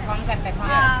พร้อมกันไปพร้อม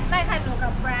ไม่ค่ะหนูกั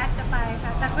บแบรดจะไปค่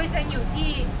ะแต่คริสยังอยู่ที่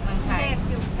กรุงเทพ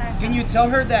อยู่ใช่ Can you tell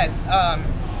her that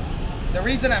the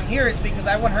reason I'm here is because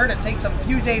I want her to take some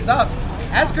few days off?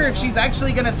 Ask her if she's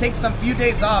actually gonna take some few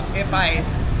days off if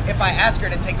I ask her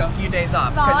to take a few days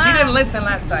off because she didn't listen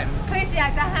last time. คริสอยา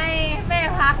กจะให้แม่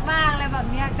พักบ้างอะไรแบบ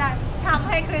เนี้ยจะทำใ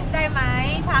ห้คริสได้ไหม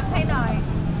พักให้หน่อย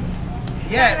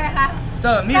Yes. So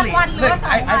Malee, one look, was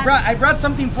on I brought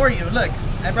something for you. Look,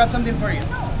 I brought something for you.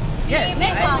 Yes.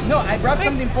 I brought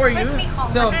something for you. คริสมีของ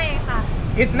So มาให้ค่ะ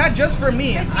it's not just for me.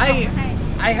 Chris, we don't pay.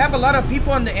 I have a lot of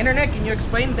people on the internet. Can you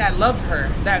explain that love her?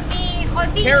 That มีคน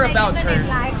ที่อยู่ care ในอิน about เทอร์เน็ต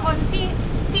her. หลายคน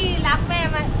ที่รักแม่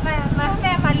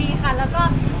มาลีค่ะ แล้วก็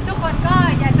ทุกคนก็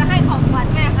อยากจะให้ของขวัญ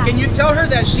แม่ค่ะ Can you tell her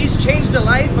that she's changed the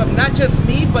life of not just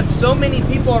me, but so many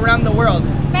people around the world?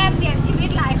 แม่เปลี่ยนชีวิต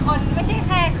หลายคนไม่ใช่แ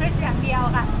ค่คริสอย่างเดียว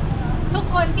ค่ะ ทุก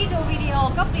คนที่ดูวิดีโอ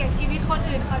ก็เปลี่ยนชีวิตคน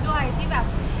อื่นเขาด้วยที่แบบ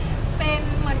เป็น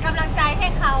เหมือนกำลังใจให้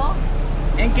เขา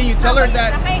And can you tell her จะ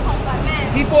that ให้ของขวัญแม่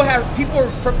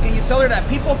can you tell her that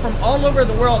people from all over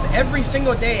the world every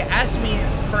single day ask me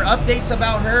for updates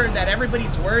about her, that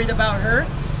everybody's worried about her,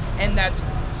 and that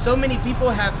so many people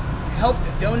have helped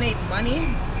donate money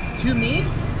to me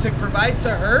to provide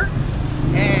to her,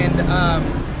 and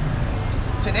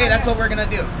today that's what we're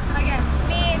gonna do. โอเค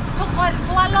มีทุกคน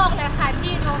ทั่วโลกเลยค่ะ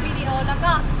ที่ดูวิดีโอแล้ว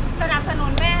ก็สนับสนุ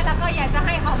นแม่แล้วก็อยากจะใ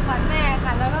ห้ของขวัญแม่ค่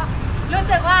ะแล้วก็รู้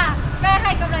สึกว่าแม่ใ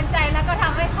ห้กำลังใจแล้วก็ท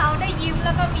ำให้เขาได้ยิ้มแ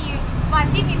ล้วก็มีวัน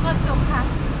ที่มีความสุขค่ะ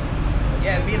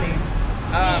Yeah, Malee.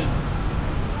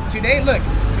 Today, look.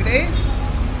 Today,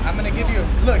 I'm gonna give you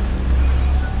look.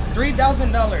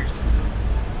 $3,000.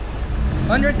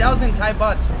 100,000 Thai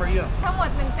baht for you. ทั้งหมด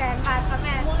 100,000 บาทค่ะแ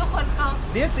ม่ทุกคนเขา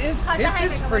This is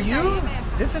for you.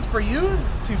 This is for you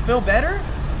to feel better,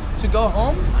 to go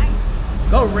home,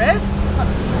 go rest.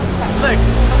 Look.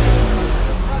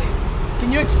 Can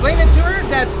you explain it to her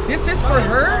that this is for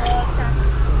her?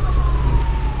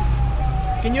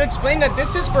 Can you explain that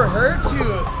this is for her to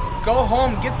go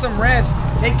home, get some rest,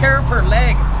 take care of her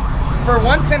leg, for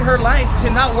once in her life to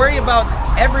not worry about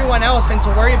everyone else and to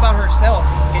worry about herself?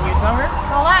 Can you tell her?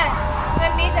 เพราะว่าเงิ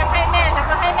นนี้จะให้แม่แล้ว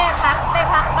ก็ให้แม่พักได้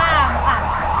พักบ้างค่ะ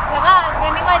แล้วก็เงิ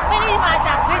นนี้ไม่ได้มาจ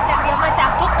ากคริสอย่างเดียวมาจาก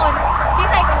ทุกคนที่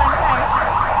ให้กำลังใจค่ะ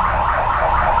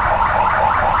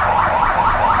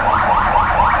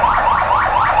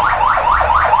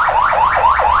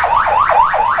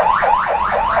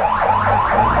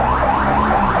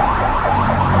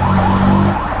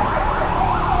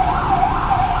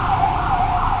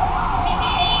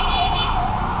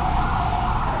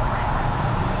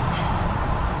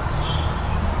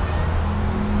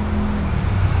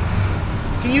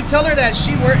Can you tell her that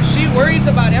she worries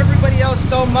about everybody else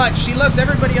so much? She loves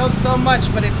everybody else so much,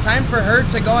 but it's time for her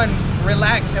to go and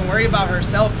relax and worry about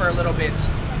herself for a little bit.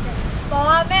 บอก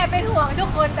ว่าแม่เป็นห่วงทุก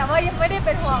คนแต่ว่ายังไม่ได้เ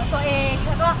ป็นห่วงตัวเองแ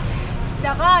ล้วก็เ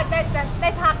ดี๋ยวก็ได้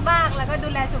พักบ้างแล้วก็ดู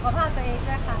แลสุขภาพตัวเอง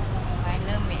ด้วยค่ะ เ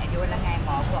ริ่มมีอายุแล้วไงหม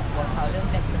อบอกหัวเขาเริ่ม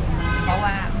จะสึกเพราะ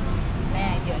ว่าแม่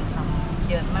เ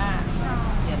ยินมาก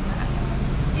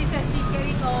She said she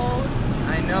getting old.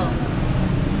 I know.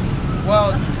 Well,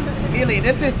 Malee,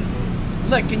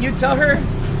 look, can you tell her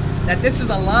that this is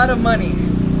a lot of money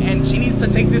and she needs to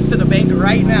take this to the bank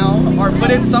right now or put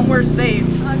it somewhere safe?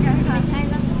 โอเคค่ะ ไม่ใช่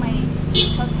แล้วทำไม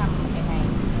เขาทำยังไง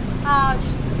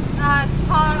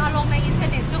พอเอาลงในอินเทอ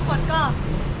ร์เน็ตทุกคนก็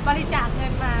บริจาคเงิ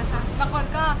นมาค่ะบางคน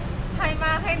ก็ให้ม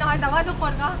ากให้น้อยแต่ว่าทุกค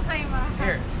นก็ให้มาค่ะ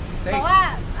Here, บ say. อกว่า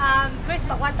คริส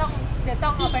บอกว่าเดี๋ยวต้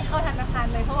องเอาไปเข้าธนาคาร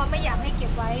เลยเพราะว่าไม่อยากให้เก็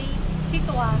บไว้ที่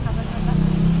ตัวค่ะมันนะคะ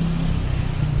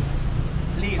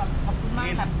Please. ขอบคุณมา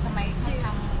กแบบทำไมเขาท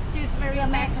ำ She's very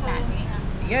แม่ขนาด thankful. นี้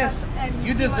Yes,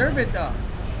 you deserve it though.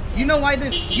 You know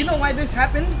why this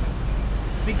happened?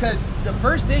 Because the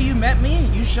first day you met me,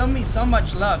 you showed me so much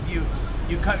love.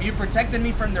 You protected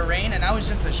me from the rain, and I was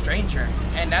just a stranger.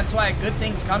 And that's why good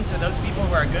things come to those people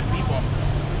who are good people.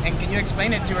 And can you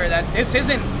explain it to her that this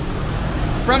isn't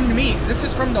from me? This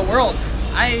is from the world.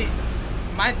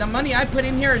 The money I put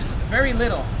in here is very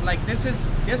little. Like this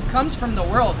comes from the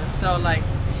world. So like,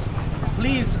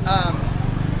 please,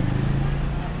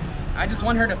 I just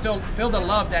want her to feel the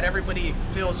love that everybody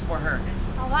feels for her.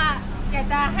 เพราะว่าอยาก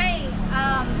จะให้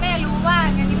แม่รู้ว่า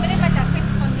เงินนี้ไม่ได้มาจากคริส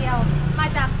คนเดียวมา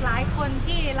จากหลายคน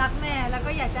ที่รักแม่แล้ว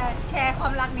ก็อยากจะแชร์ควา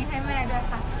มรักนี้ให้แม่ด้วย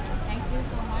ค่ะ Thank you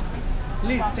so much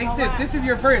Please take this. This is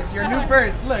your purse, your new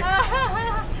purse. Look.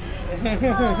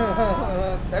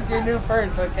 That's your new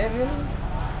purse, okay, Malee?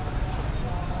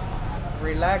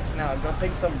 Relax now. Go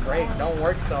take some break. Don't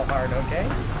work so hard, okay?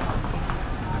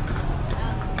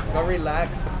 Go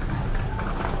relax.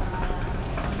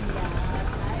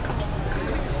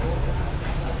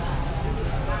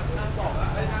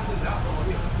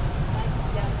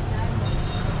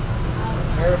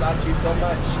 I care about you so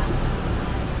much.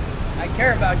 I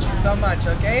care about you so much,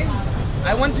 okay?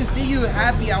 I want to see you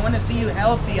happy. I want to see you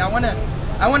healthy. I want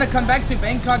to come back to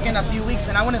Bangkok in a few weeks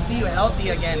and I want to see you healthy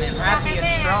again and happy and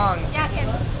strong. อยากเห็น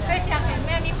คริสอยากเห็นแ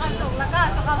ม่มีความสุขแล้วก็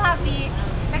สุขภาพดี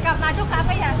แต่กลับมาทุกครั้ง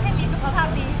ก็อยากให้มีสุขภาพ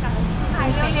ดีค่ะหาย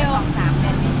เร็ว 2-3 เดื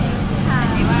อนไม่ใช่ค่ะ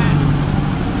ที่ว่า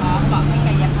หมอบอกให้ก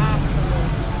ายภาพ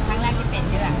ครั้งแรกที่เป็น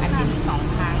เยอะอาทิตย์หนึ่ง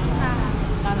2 ครั้ง ๆค่ะ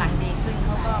ตอนหลังดีขึ้นเข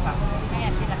าก็แบบให้อ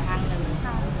าทิตย์ละครั้งหนึ่ง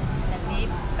ค่ะ แต่นี้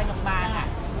ไปโรงพยาบาล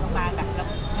แบบเรา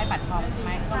ใช้บัตรทองใช่ไหม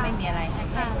ก็ไม่มีอะไรให้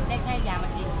ได้แค่ยามา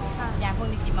กินยาพวก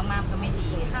นี้กินมากๆก็ไม่ดี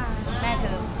แม่เธ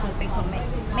อคือเป็นคน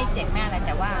ไม่เจ็บแม่อะไรแ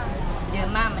ต่ว่าเยอะ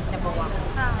มากมันจะบวม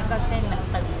แล้วก็เส้นมัน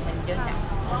ตึงมันเยอะจัด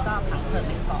แล้วก็ผังผืดเ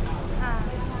ป็นเกาะ ค่ะ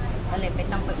ก็เลยไป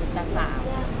ต้องไปอุลตราซาวด์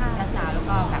แล้ว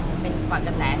ก็แบบเป็นปล่อยก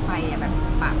ระแสไฟอะแบบ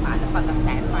ปากแล้วปล่อยกระแส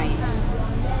ไฟ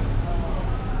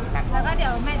แบบ แล้วก็เดี๋ย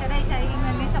วแม่จะได้ใช้เงิ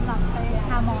นนี้สำหรับไป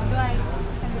หาหมอด้วย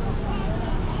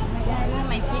ไม่ใช่เรื่อง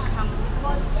ไม่พี่ทำ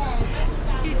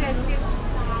She says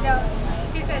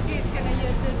she's gonna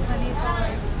use this money for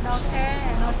doctor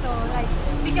and also like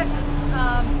because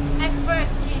at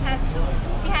first she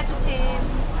had to pay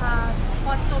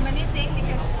for so many things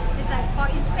because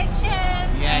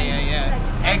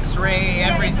X-ray,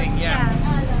 everything.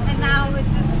 Yeah. And now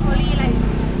it's only like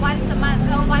once a month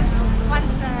or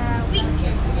once a week.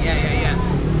 Yeah.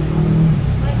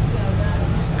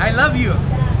 I love you.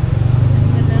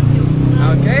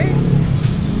 Okay.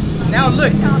 Now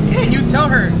look, can you tell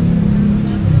her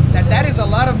that is a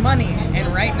lot of money, and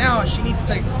right now she needs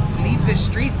to leave the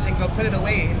streets and go put it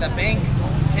away in the bank,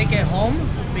 take it home,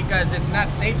 because it's not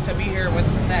safe to be here with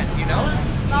that, you know?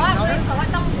 เพราะว่าคริสบอกว่า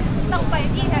ต้องไป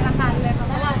ที่ธนาคารเลยเพรา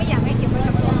ะว่าไม่อยากให้เก็บไว้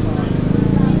กับตัว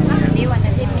นี่วันอ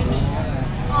าทิตย์ไม่มี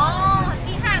อ๋อ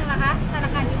ที่ห้างเหรอคะธนา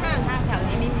คารที่ห้างแถว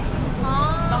นี้ไม่มีอ๋อ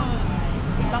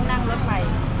ต้องนั่งรถไป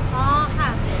อ๋อค่ะ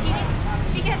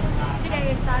because today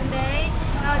is Sunday.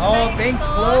 Oh, banks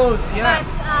closed. Yeah.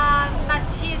 But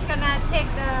she's gonna take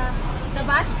the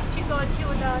bus to go to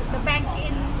the bank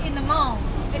in the mall.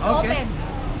 It's open.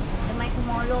 ทำไม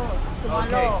tomorrow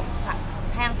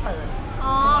ห้างเปิด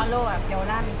tomorrow อ่ะเดี๋ยว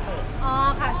ร้านมันเปิดอ๋อ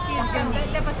ค่ะ she's gonna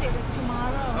deposit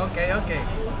tomorrow. Okay.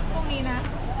 พรุ่งนี้นะ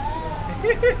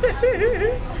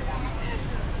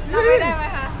รับไม่ได้ไหม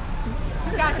คะ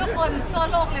จากทุกคนทั่ว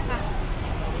โลกเลยค่ะ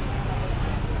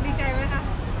ดีใจไหมคะ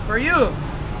It's for you.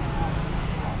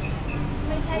 ไ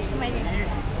ม่ใช่ทำไม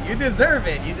You deserve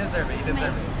it. You deserve it.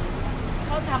 เ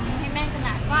ขาทำให้แม่ขน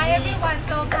าดนี้ Why everyone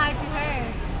so kind to her?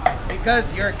 Because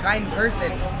you're a kind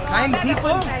person.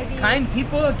 Kind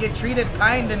people get treated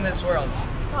kind in this world.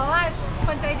 เพราะว่าค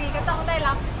นใจดีก็ต้องได้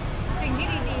รับสิ่งที่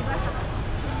ดีๆนะคะ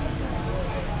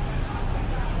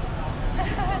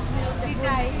ดีใจ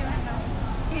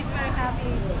She's very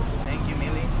happy. Thank you,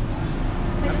 Malee.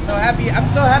 I'm so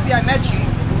happy I met you.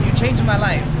 You changed my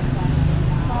life.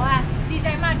 เพราะว่าดีใจ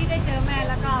มากที่ได้เจอแม่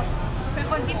แล้วก็เป็น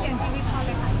คนที่เปลี่ยนชีวิตเขาเ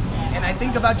ลยค่ะ And I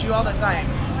think about you all the time.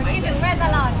 คิดถึงแม่ต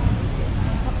ลอด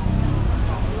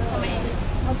ทำไม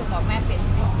เขาถึงบอกแม่เปลี่ยน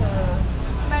ชีวิตเธอ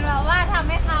มันบอกว่าทำ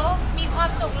ให้เขามีความ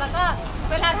สุขแล้วก็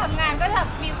เวลาทำงานก็แบบ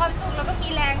มีความสุขแล้วก็มี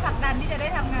แรงผลักดันที่จะได้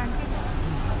ทำงานขึ้น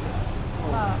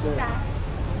จ้ะ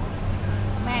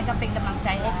แม่ก็เป็นกำลังใจ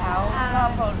ให้เขาก็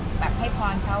แบบให้พ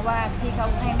รเขาว่าที่เขา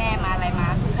ให้แม่มาอะไรมา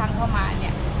ทุกครั้งเข้ามาเ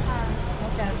นี่ยเขา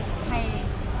จะให้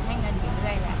เงินอยู่เ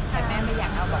รื่อยแหละแต่แม่ไม่อยา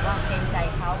กเอาบอกว่าเกรงใจ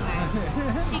เขาไง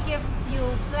She gave you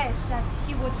bless that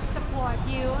she would support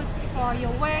you for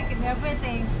your work and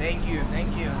everything. Thank you.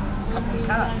 ขอบคุณ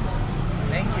ค่ะ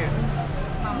Thank you.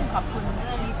 มัมขอบคุณ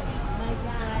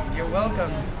You're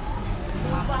welcome.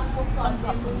 ต้องข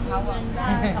อบคุณเขา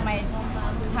ทำไม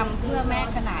ทำเพื่อแม่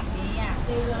ขนาดนี้อ่ะ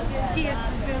She is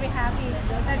very happy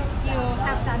that you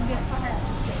have done this for her.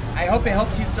 I hope it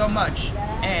helps you so much,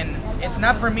 and it's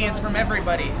not for me, it's from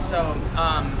everybody. So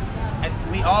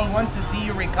we all want to see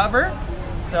you recover.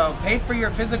 So pay for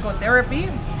your physical therapy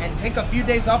and take a few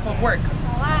days off of work. เพ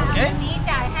ราะว่าอันนี้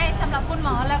จ่ายให้สำหรับคุณหม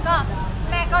อแล้วก็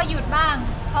แม่ก็หยุดบ้าง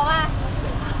เพราะ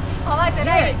ว่าจะ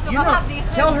ได้สุขภาพดี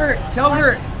ขึ้น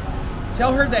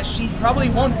Tell her that she probably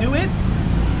won't do it,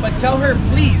 but tell her,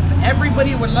 please,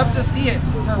 everybody would love to see it.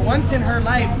 For once in her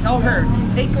life, tell her,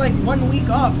 take like 1 week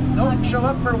off. Don't show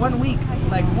up for 1 week,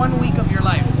 like 1 week of your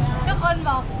life. ทุกคน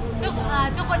บอก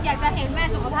ทุกคนอยากจะเห็นแม่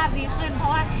สุขภาพดีขึ้นเพรา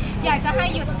ะว่าอยากจะให้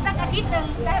หยุดสักอาทิตย์หนึ่ง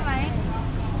ได้ไหม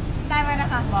นะ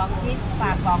คะบอกที่ฝ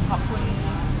ากบอกขอบคุณ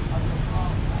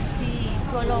ที่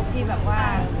ทั่วโลกที่แบบว่า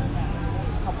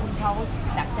ขอบคุณเขา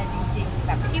จากใจจริงๆแ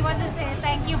บบ She wants to say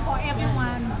thank you for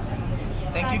everyone.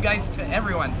 Thank you guys to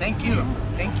everyone. Thank you.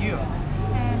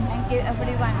 And thank you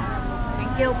everyone.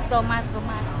 Thank you so much.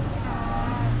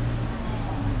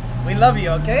 We love you,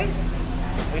 okay?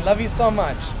 We love you so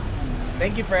much.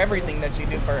 Thank you for everything that you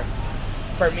do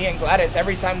for me and Gladys.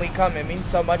 Every time we come, it means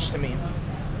so much to me.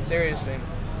 Seriously.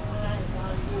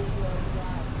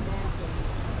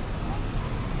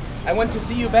 I want to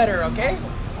see you better, okay?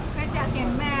 ก็อยากเห็น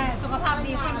แม่สุขภาพ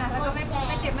ดีขึ้นนะแล้วก็ไม่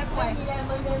เจ็บไม่ป่วย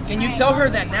Can you tell her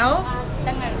that now?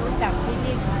 ตั้งแต่รู้จักที่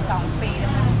นี่2 ปีแล้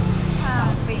ว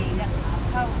2 ปีแล้ว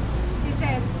เข้า She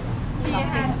said she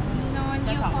has known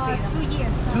you for 2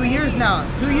 years. 2 years now.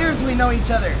 2 years we know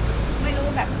each other. ไม่รู้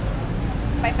แบบ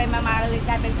ไปมาเลย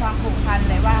กลายเป็นความผูกพัน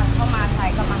เลยว่าเขามาไทย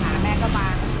ก็มาหาแม่ก็มา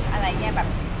อะไรเงี้ยแบบ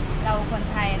เราคน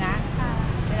ไทยนะ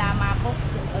เวลามาปุ๊บ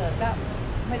ก็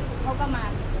เขาก็มา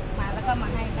แล้วก็มา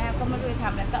ให้แม่ก็ไม่รู้จะท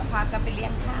ำแล้วก็พากันไปเลี้ย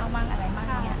งข้าวมั่งอะไรมั่ง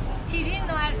เงี้ย She didn't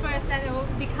know at first that it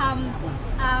would become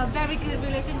a very good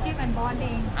relationship and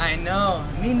bonding. I know.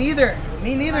 Me neither.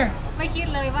 ไม่คิด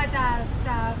เลยว่าจะ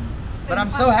But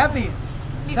I'm so happy.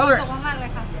 Tell her. มีความสุขมากๆเลย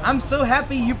ค่ะ I'm so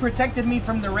happy you protected me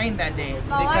from the rain that day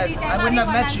because I wouldn't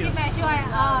have met you. ที่แม่ช่วย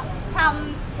ท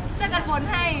ำเสื้อกันฝน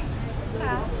ให้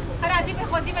ขณะที่เป็น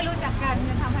คนที่ไม่รู้จักกัน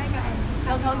ทำให้กันเ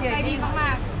ขาใจดีม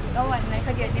ากๆ ก็วันนั้นเข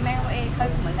าเย็นที่แม่ว่าเขา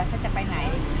เหมือนกับเขาจะไปไหน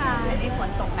ทีนี้ฝน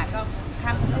ตกหนักก็ข้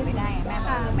ามถนนไม่ได้แม่บ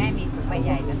อกแม่มีถุง ใบใ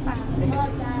หญ่จะตัด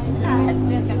เ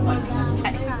สื้อกันฝนใส่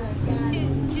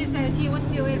She said she would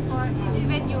do it for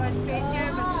even you are a stranger,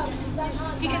 but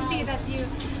she can see that you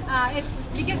it's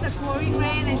because of pouring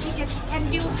rain and she can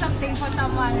do something for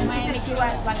someone. ไม่ได้คิดว่า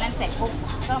วันนั้นเสร็จปุ๊บ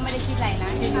ก็ไม่ได้คิดอะไรนะ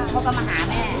อยู่ๆเขาก็มาหา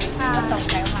แม่ก็ตก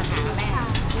ใจมาหาแม่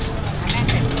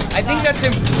เสร็จ I think that's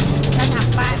him. ก็ท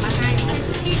ำป้ายมาให้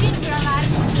She didn't realize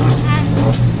and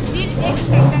didn't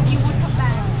expect that you would come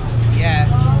back. Yeah.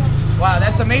 Wow,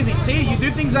 that's amazing. See, you do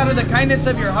things out of the kindness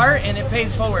of your heart and it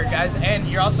pays forward, guys. And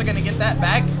you're also going to get that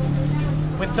back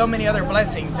with so many other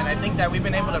blessings. And I think that we've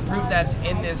been able to prove that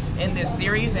in this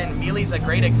series. And Mealee's a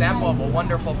great example of a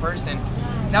wonderful person.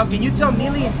 Now, can you tell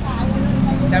Malee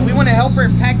that we want to help her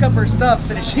pack up her stuff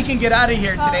so that she can get out of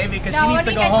here today because she needs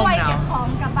to go home now?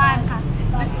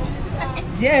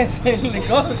 Yes,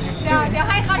 go. เดี๋ยว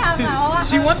ให้เขาทำเอาว่า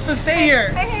She wants to stay here.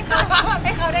 ใ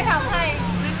ห้เขาได้ทำให้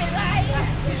ไม่เป็นไร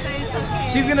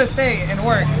She's gonna stay and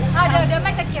work. เดี๋ยวแ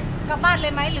ม่จะเก็บกลับบ้านเล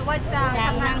ยไหมหรือว่าจะท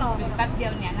ำงานต่อ แป๊บเดีย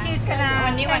วเนี่ยนะ She's gonna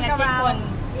วันนี้วันอาทิตย์คน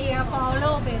here for a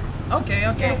little bit. Okay.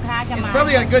 It's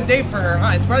probably a good day for her,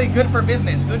 huh? It's probably good for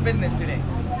business. Good business today.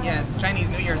 Yeah, it's Chinese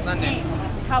New Year Sunday.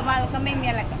 เข้ามาก็ไม่มี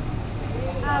อะไร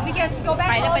Because go back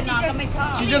ไปแล้ว home ไปนอนก็ไม่ชอ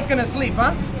บ She's just gonna sleep,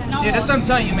 huh? No. Yeah, that's what I'm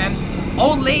telling you, man.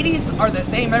 Old ladies are the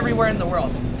same everywhere in the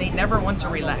world. They never want to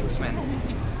relax, man.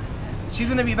 She's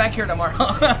gonna be back here tomorrow.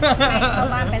 เข้า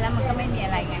บ้านไปแล้วมันก็ไม่มีอ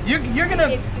ะไรไง You're gonna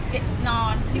นอ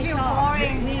น She feel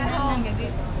boring นี่ at นั่ home. งอย่าง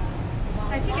นี้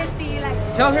And she can see like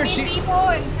Tell her meet she- people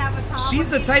and have a talk. She's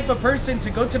the type of person to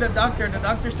go to the doctor. The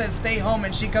doctor says stay home,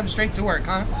 and she comes straight to work,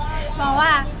 huh? บอกว่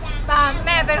าแ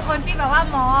ม่เป็นคนที่แบบว่า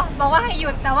หมอบอกว่าให้หยุ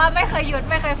ดแต่ว่าไม่เคยหยุด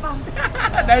ไม่เคยฟัง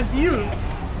That's you.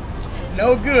 No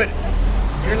good.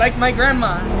 You're like my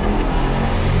grandma.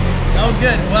 No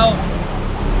good. Well,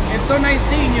 it's so nice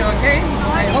seeing you. Okay.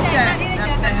 I hope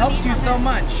that helps you so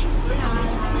much.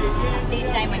 ดี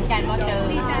ใจเหมือนกันว่าเจอ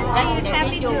ดีใจ แล้ว She is เดี๋ยว happy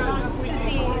ที่อยู่ to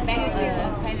see แบงค์ไ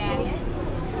ทยแลนด์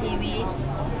ทีวี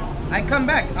I come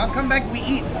back. I'll come back. We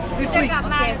eat this จะ week. กลับ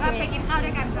มาแล้วก็ไปกินข้าวด้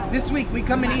วยกันก่อน This week we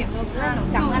come and eat แล้วหนู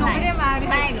กลับเมื่อไหร่ หนูไม่ได้มาด้วย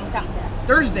ไม่หนูกลับ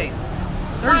Thursday.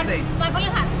 Thursday. วันพฤ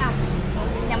หัสค่ะ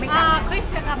ยังไม่กลับ คริส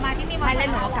จะกลับมาที่นี่วัน ไม่แล้ว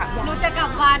หนูกลับยัง หนูจะกลับ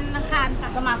วันอังคารค่ะ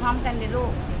ก็มาพร้อมกันเลยลู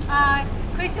ก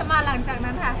คริสจะมาหลังจาก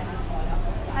นั้นค่ะ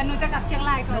หนูจะกลับเชียง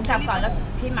รายก่อน หนูกลับก่อนแล้ว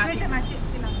พี่มา คริสจะมา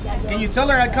ที่หลัง Can you tell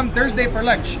her I come Thursday for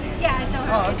lunch? อย่าเจ้า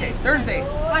Oh, okay. Thursday.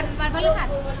 วันพฤหัส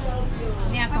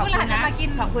เนี่ยขอบคุณนะ มากิน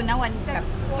ขอบคุณนะวันแบบ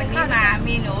วันนี้มา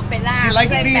มีหนูเป็นล่า She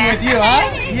likes being with you, huh?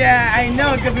 Yeah, I know,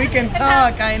 because we can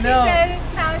talk. I She know. said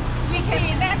now we can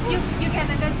you can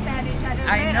understand each other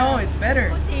I know, it's better.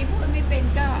 พูดทีพูดไม่เป็น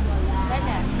ก็ได้แ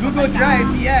ต่ Google Drive,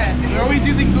 yeah. We're always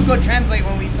using Google Translate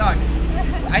when we talk.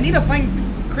 I need to find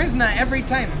Krishna every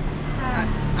time.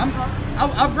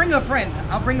 I'll bring a friend.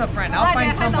 I'll bring a friend. I'll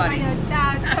find somebody. จ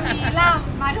ะมีล่าม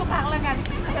มาทุกครั้งแล้วกัน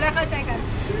จะได้เข้าใจกัน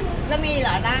แล้วมีเหร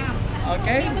อล่าม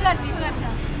Okay? มีเพื่อนค่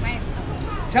ะ ไม่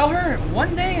Tell her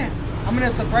one day I'm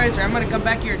gonna surprise her. I'm gonna come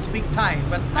back here and speak Thai,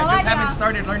 but I just haven't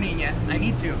started learning yet. I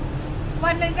need to.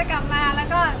 วันหนึ่งจะกลับมาแล้ว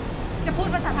ก็จะพูด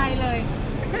ภาษาไทยเลย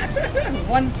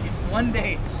One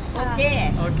day. โอเค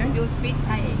Okay. you speak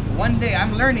Thai One day.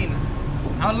 I'm learning.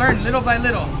 I'll learn little by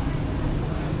little.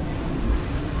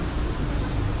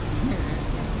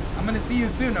 I'm gonna see you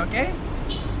soon, okay?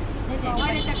 บอกว่า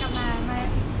เดี๋ยวจะกลับมา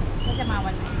เขาจะมา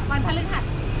วันไหน วันพฤหัส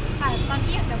ค่ะตอนเ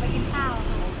ที่ยงเดี๋ยวไปกินข้าว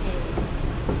ค่ะ โอเค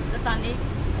แล้วตอนนี้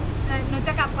หนูจ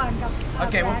ะกลับก่อนกับ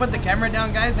Okay, we'll put the camera down,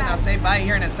 guys, and I'll say bye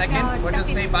here in a second. We'll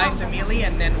just say bye to Malee,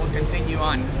 and then we'll continue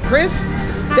on. Kris,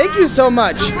 thank you so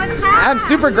much. I'm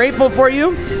super grateful for you.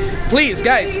 Please,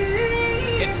 guys,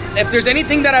 if there's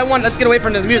anything that I want, let's get away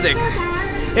from this music.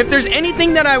 If there's anything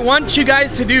that I want you guys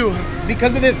to do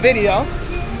because of this video,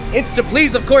 it's to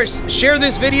please, of course, share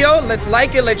this video. Let's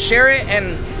like it, let's share it, and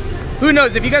who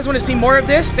knows, if you guys want to see more of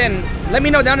this, then let me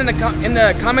know down in the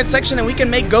comment section, and we can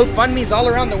make GoFundMes all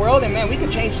around the world, and man, we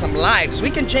can change some lives. We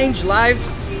can change lives.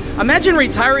 Imagine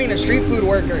retiring a street food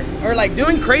worker or like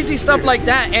doing crazy stuff like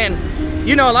that. And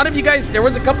you know, a lot of you guys, there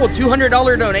was a couple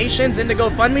 $200 donations into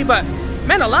GoFundMe, but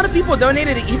man, a lot of people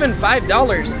donated even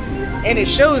 $5, and it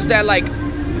shows that like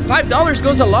 $5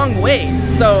 goes a long way.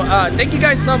 So thank you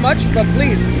guys so much, but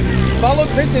please follow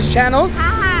Kris's channel.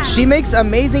 She makes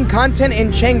amazing content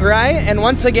in Chiang Rai, and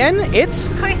once again, it's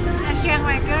Kris a Chiang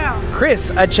Rai girl Kris,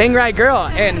 a Chiang Rai girl,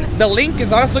 and the link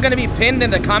is also going to be pinned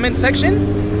in the comment section.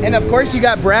 And of course, you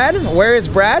got Brad. Where is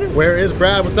Brad? Where is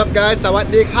Brad? What's up, guys?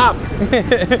 Sawadee Kap.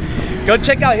 Go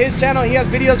check out his channel. He has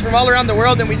videos from all around the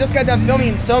world, and we just got done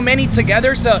filming so many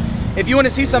together. So if you want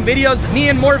to see some videos, me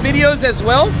and more videos as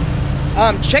well,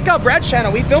 check out Brad's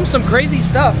channel. We filmed some crazy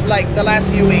stuff like the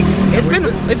last few weeks.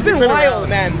 It's been wild,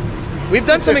 man. we've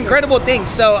done some incredible things.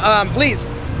 So please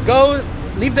go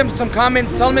leave them some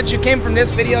comments. Tell them that you came from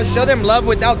this video. Show them love.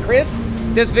 Without Kris,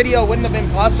 this video wouldn't have been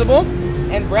possible.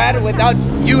 And Brad, without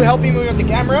you helping me with the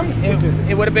camera,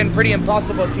 it would have been pretty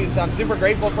impossible too. So I'm super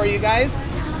grateful for you guys.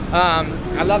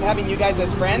 I love having you guys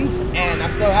as friends, and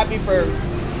I'm so happy for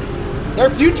their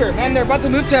future, man. They're about to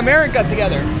move to America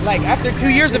together, like after 2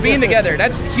 years of being together.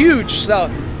 That's huge. So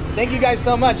thank you guys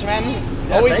so much, man.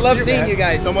 Yeah, always love seeing man. you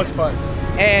guys. So much fun.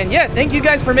 And yeah, thank you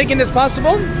guys for making this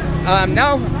possible.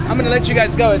 Now I'm gonna let you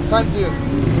guys go. It's time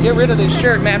to get rid of this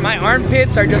shirt, man. My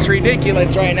armpits are just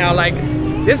ridiculous right now. Like,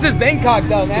 this is Bangkok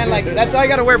though, man. Like, that's why I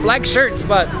gotta wear black shirts.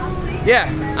 But yeah,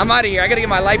 I'm out of here. I gotta get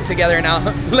my life together now.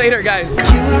 Later, guys. You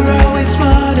were always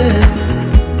smarter.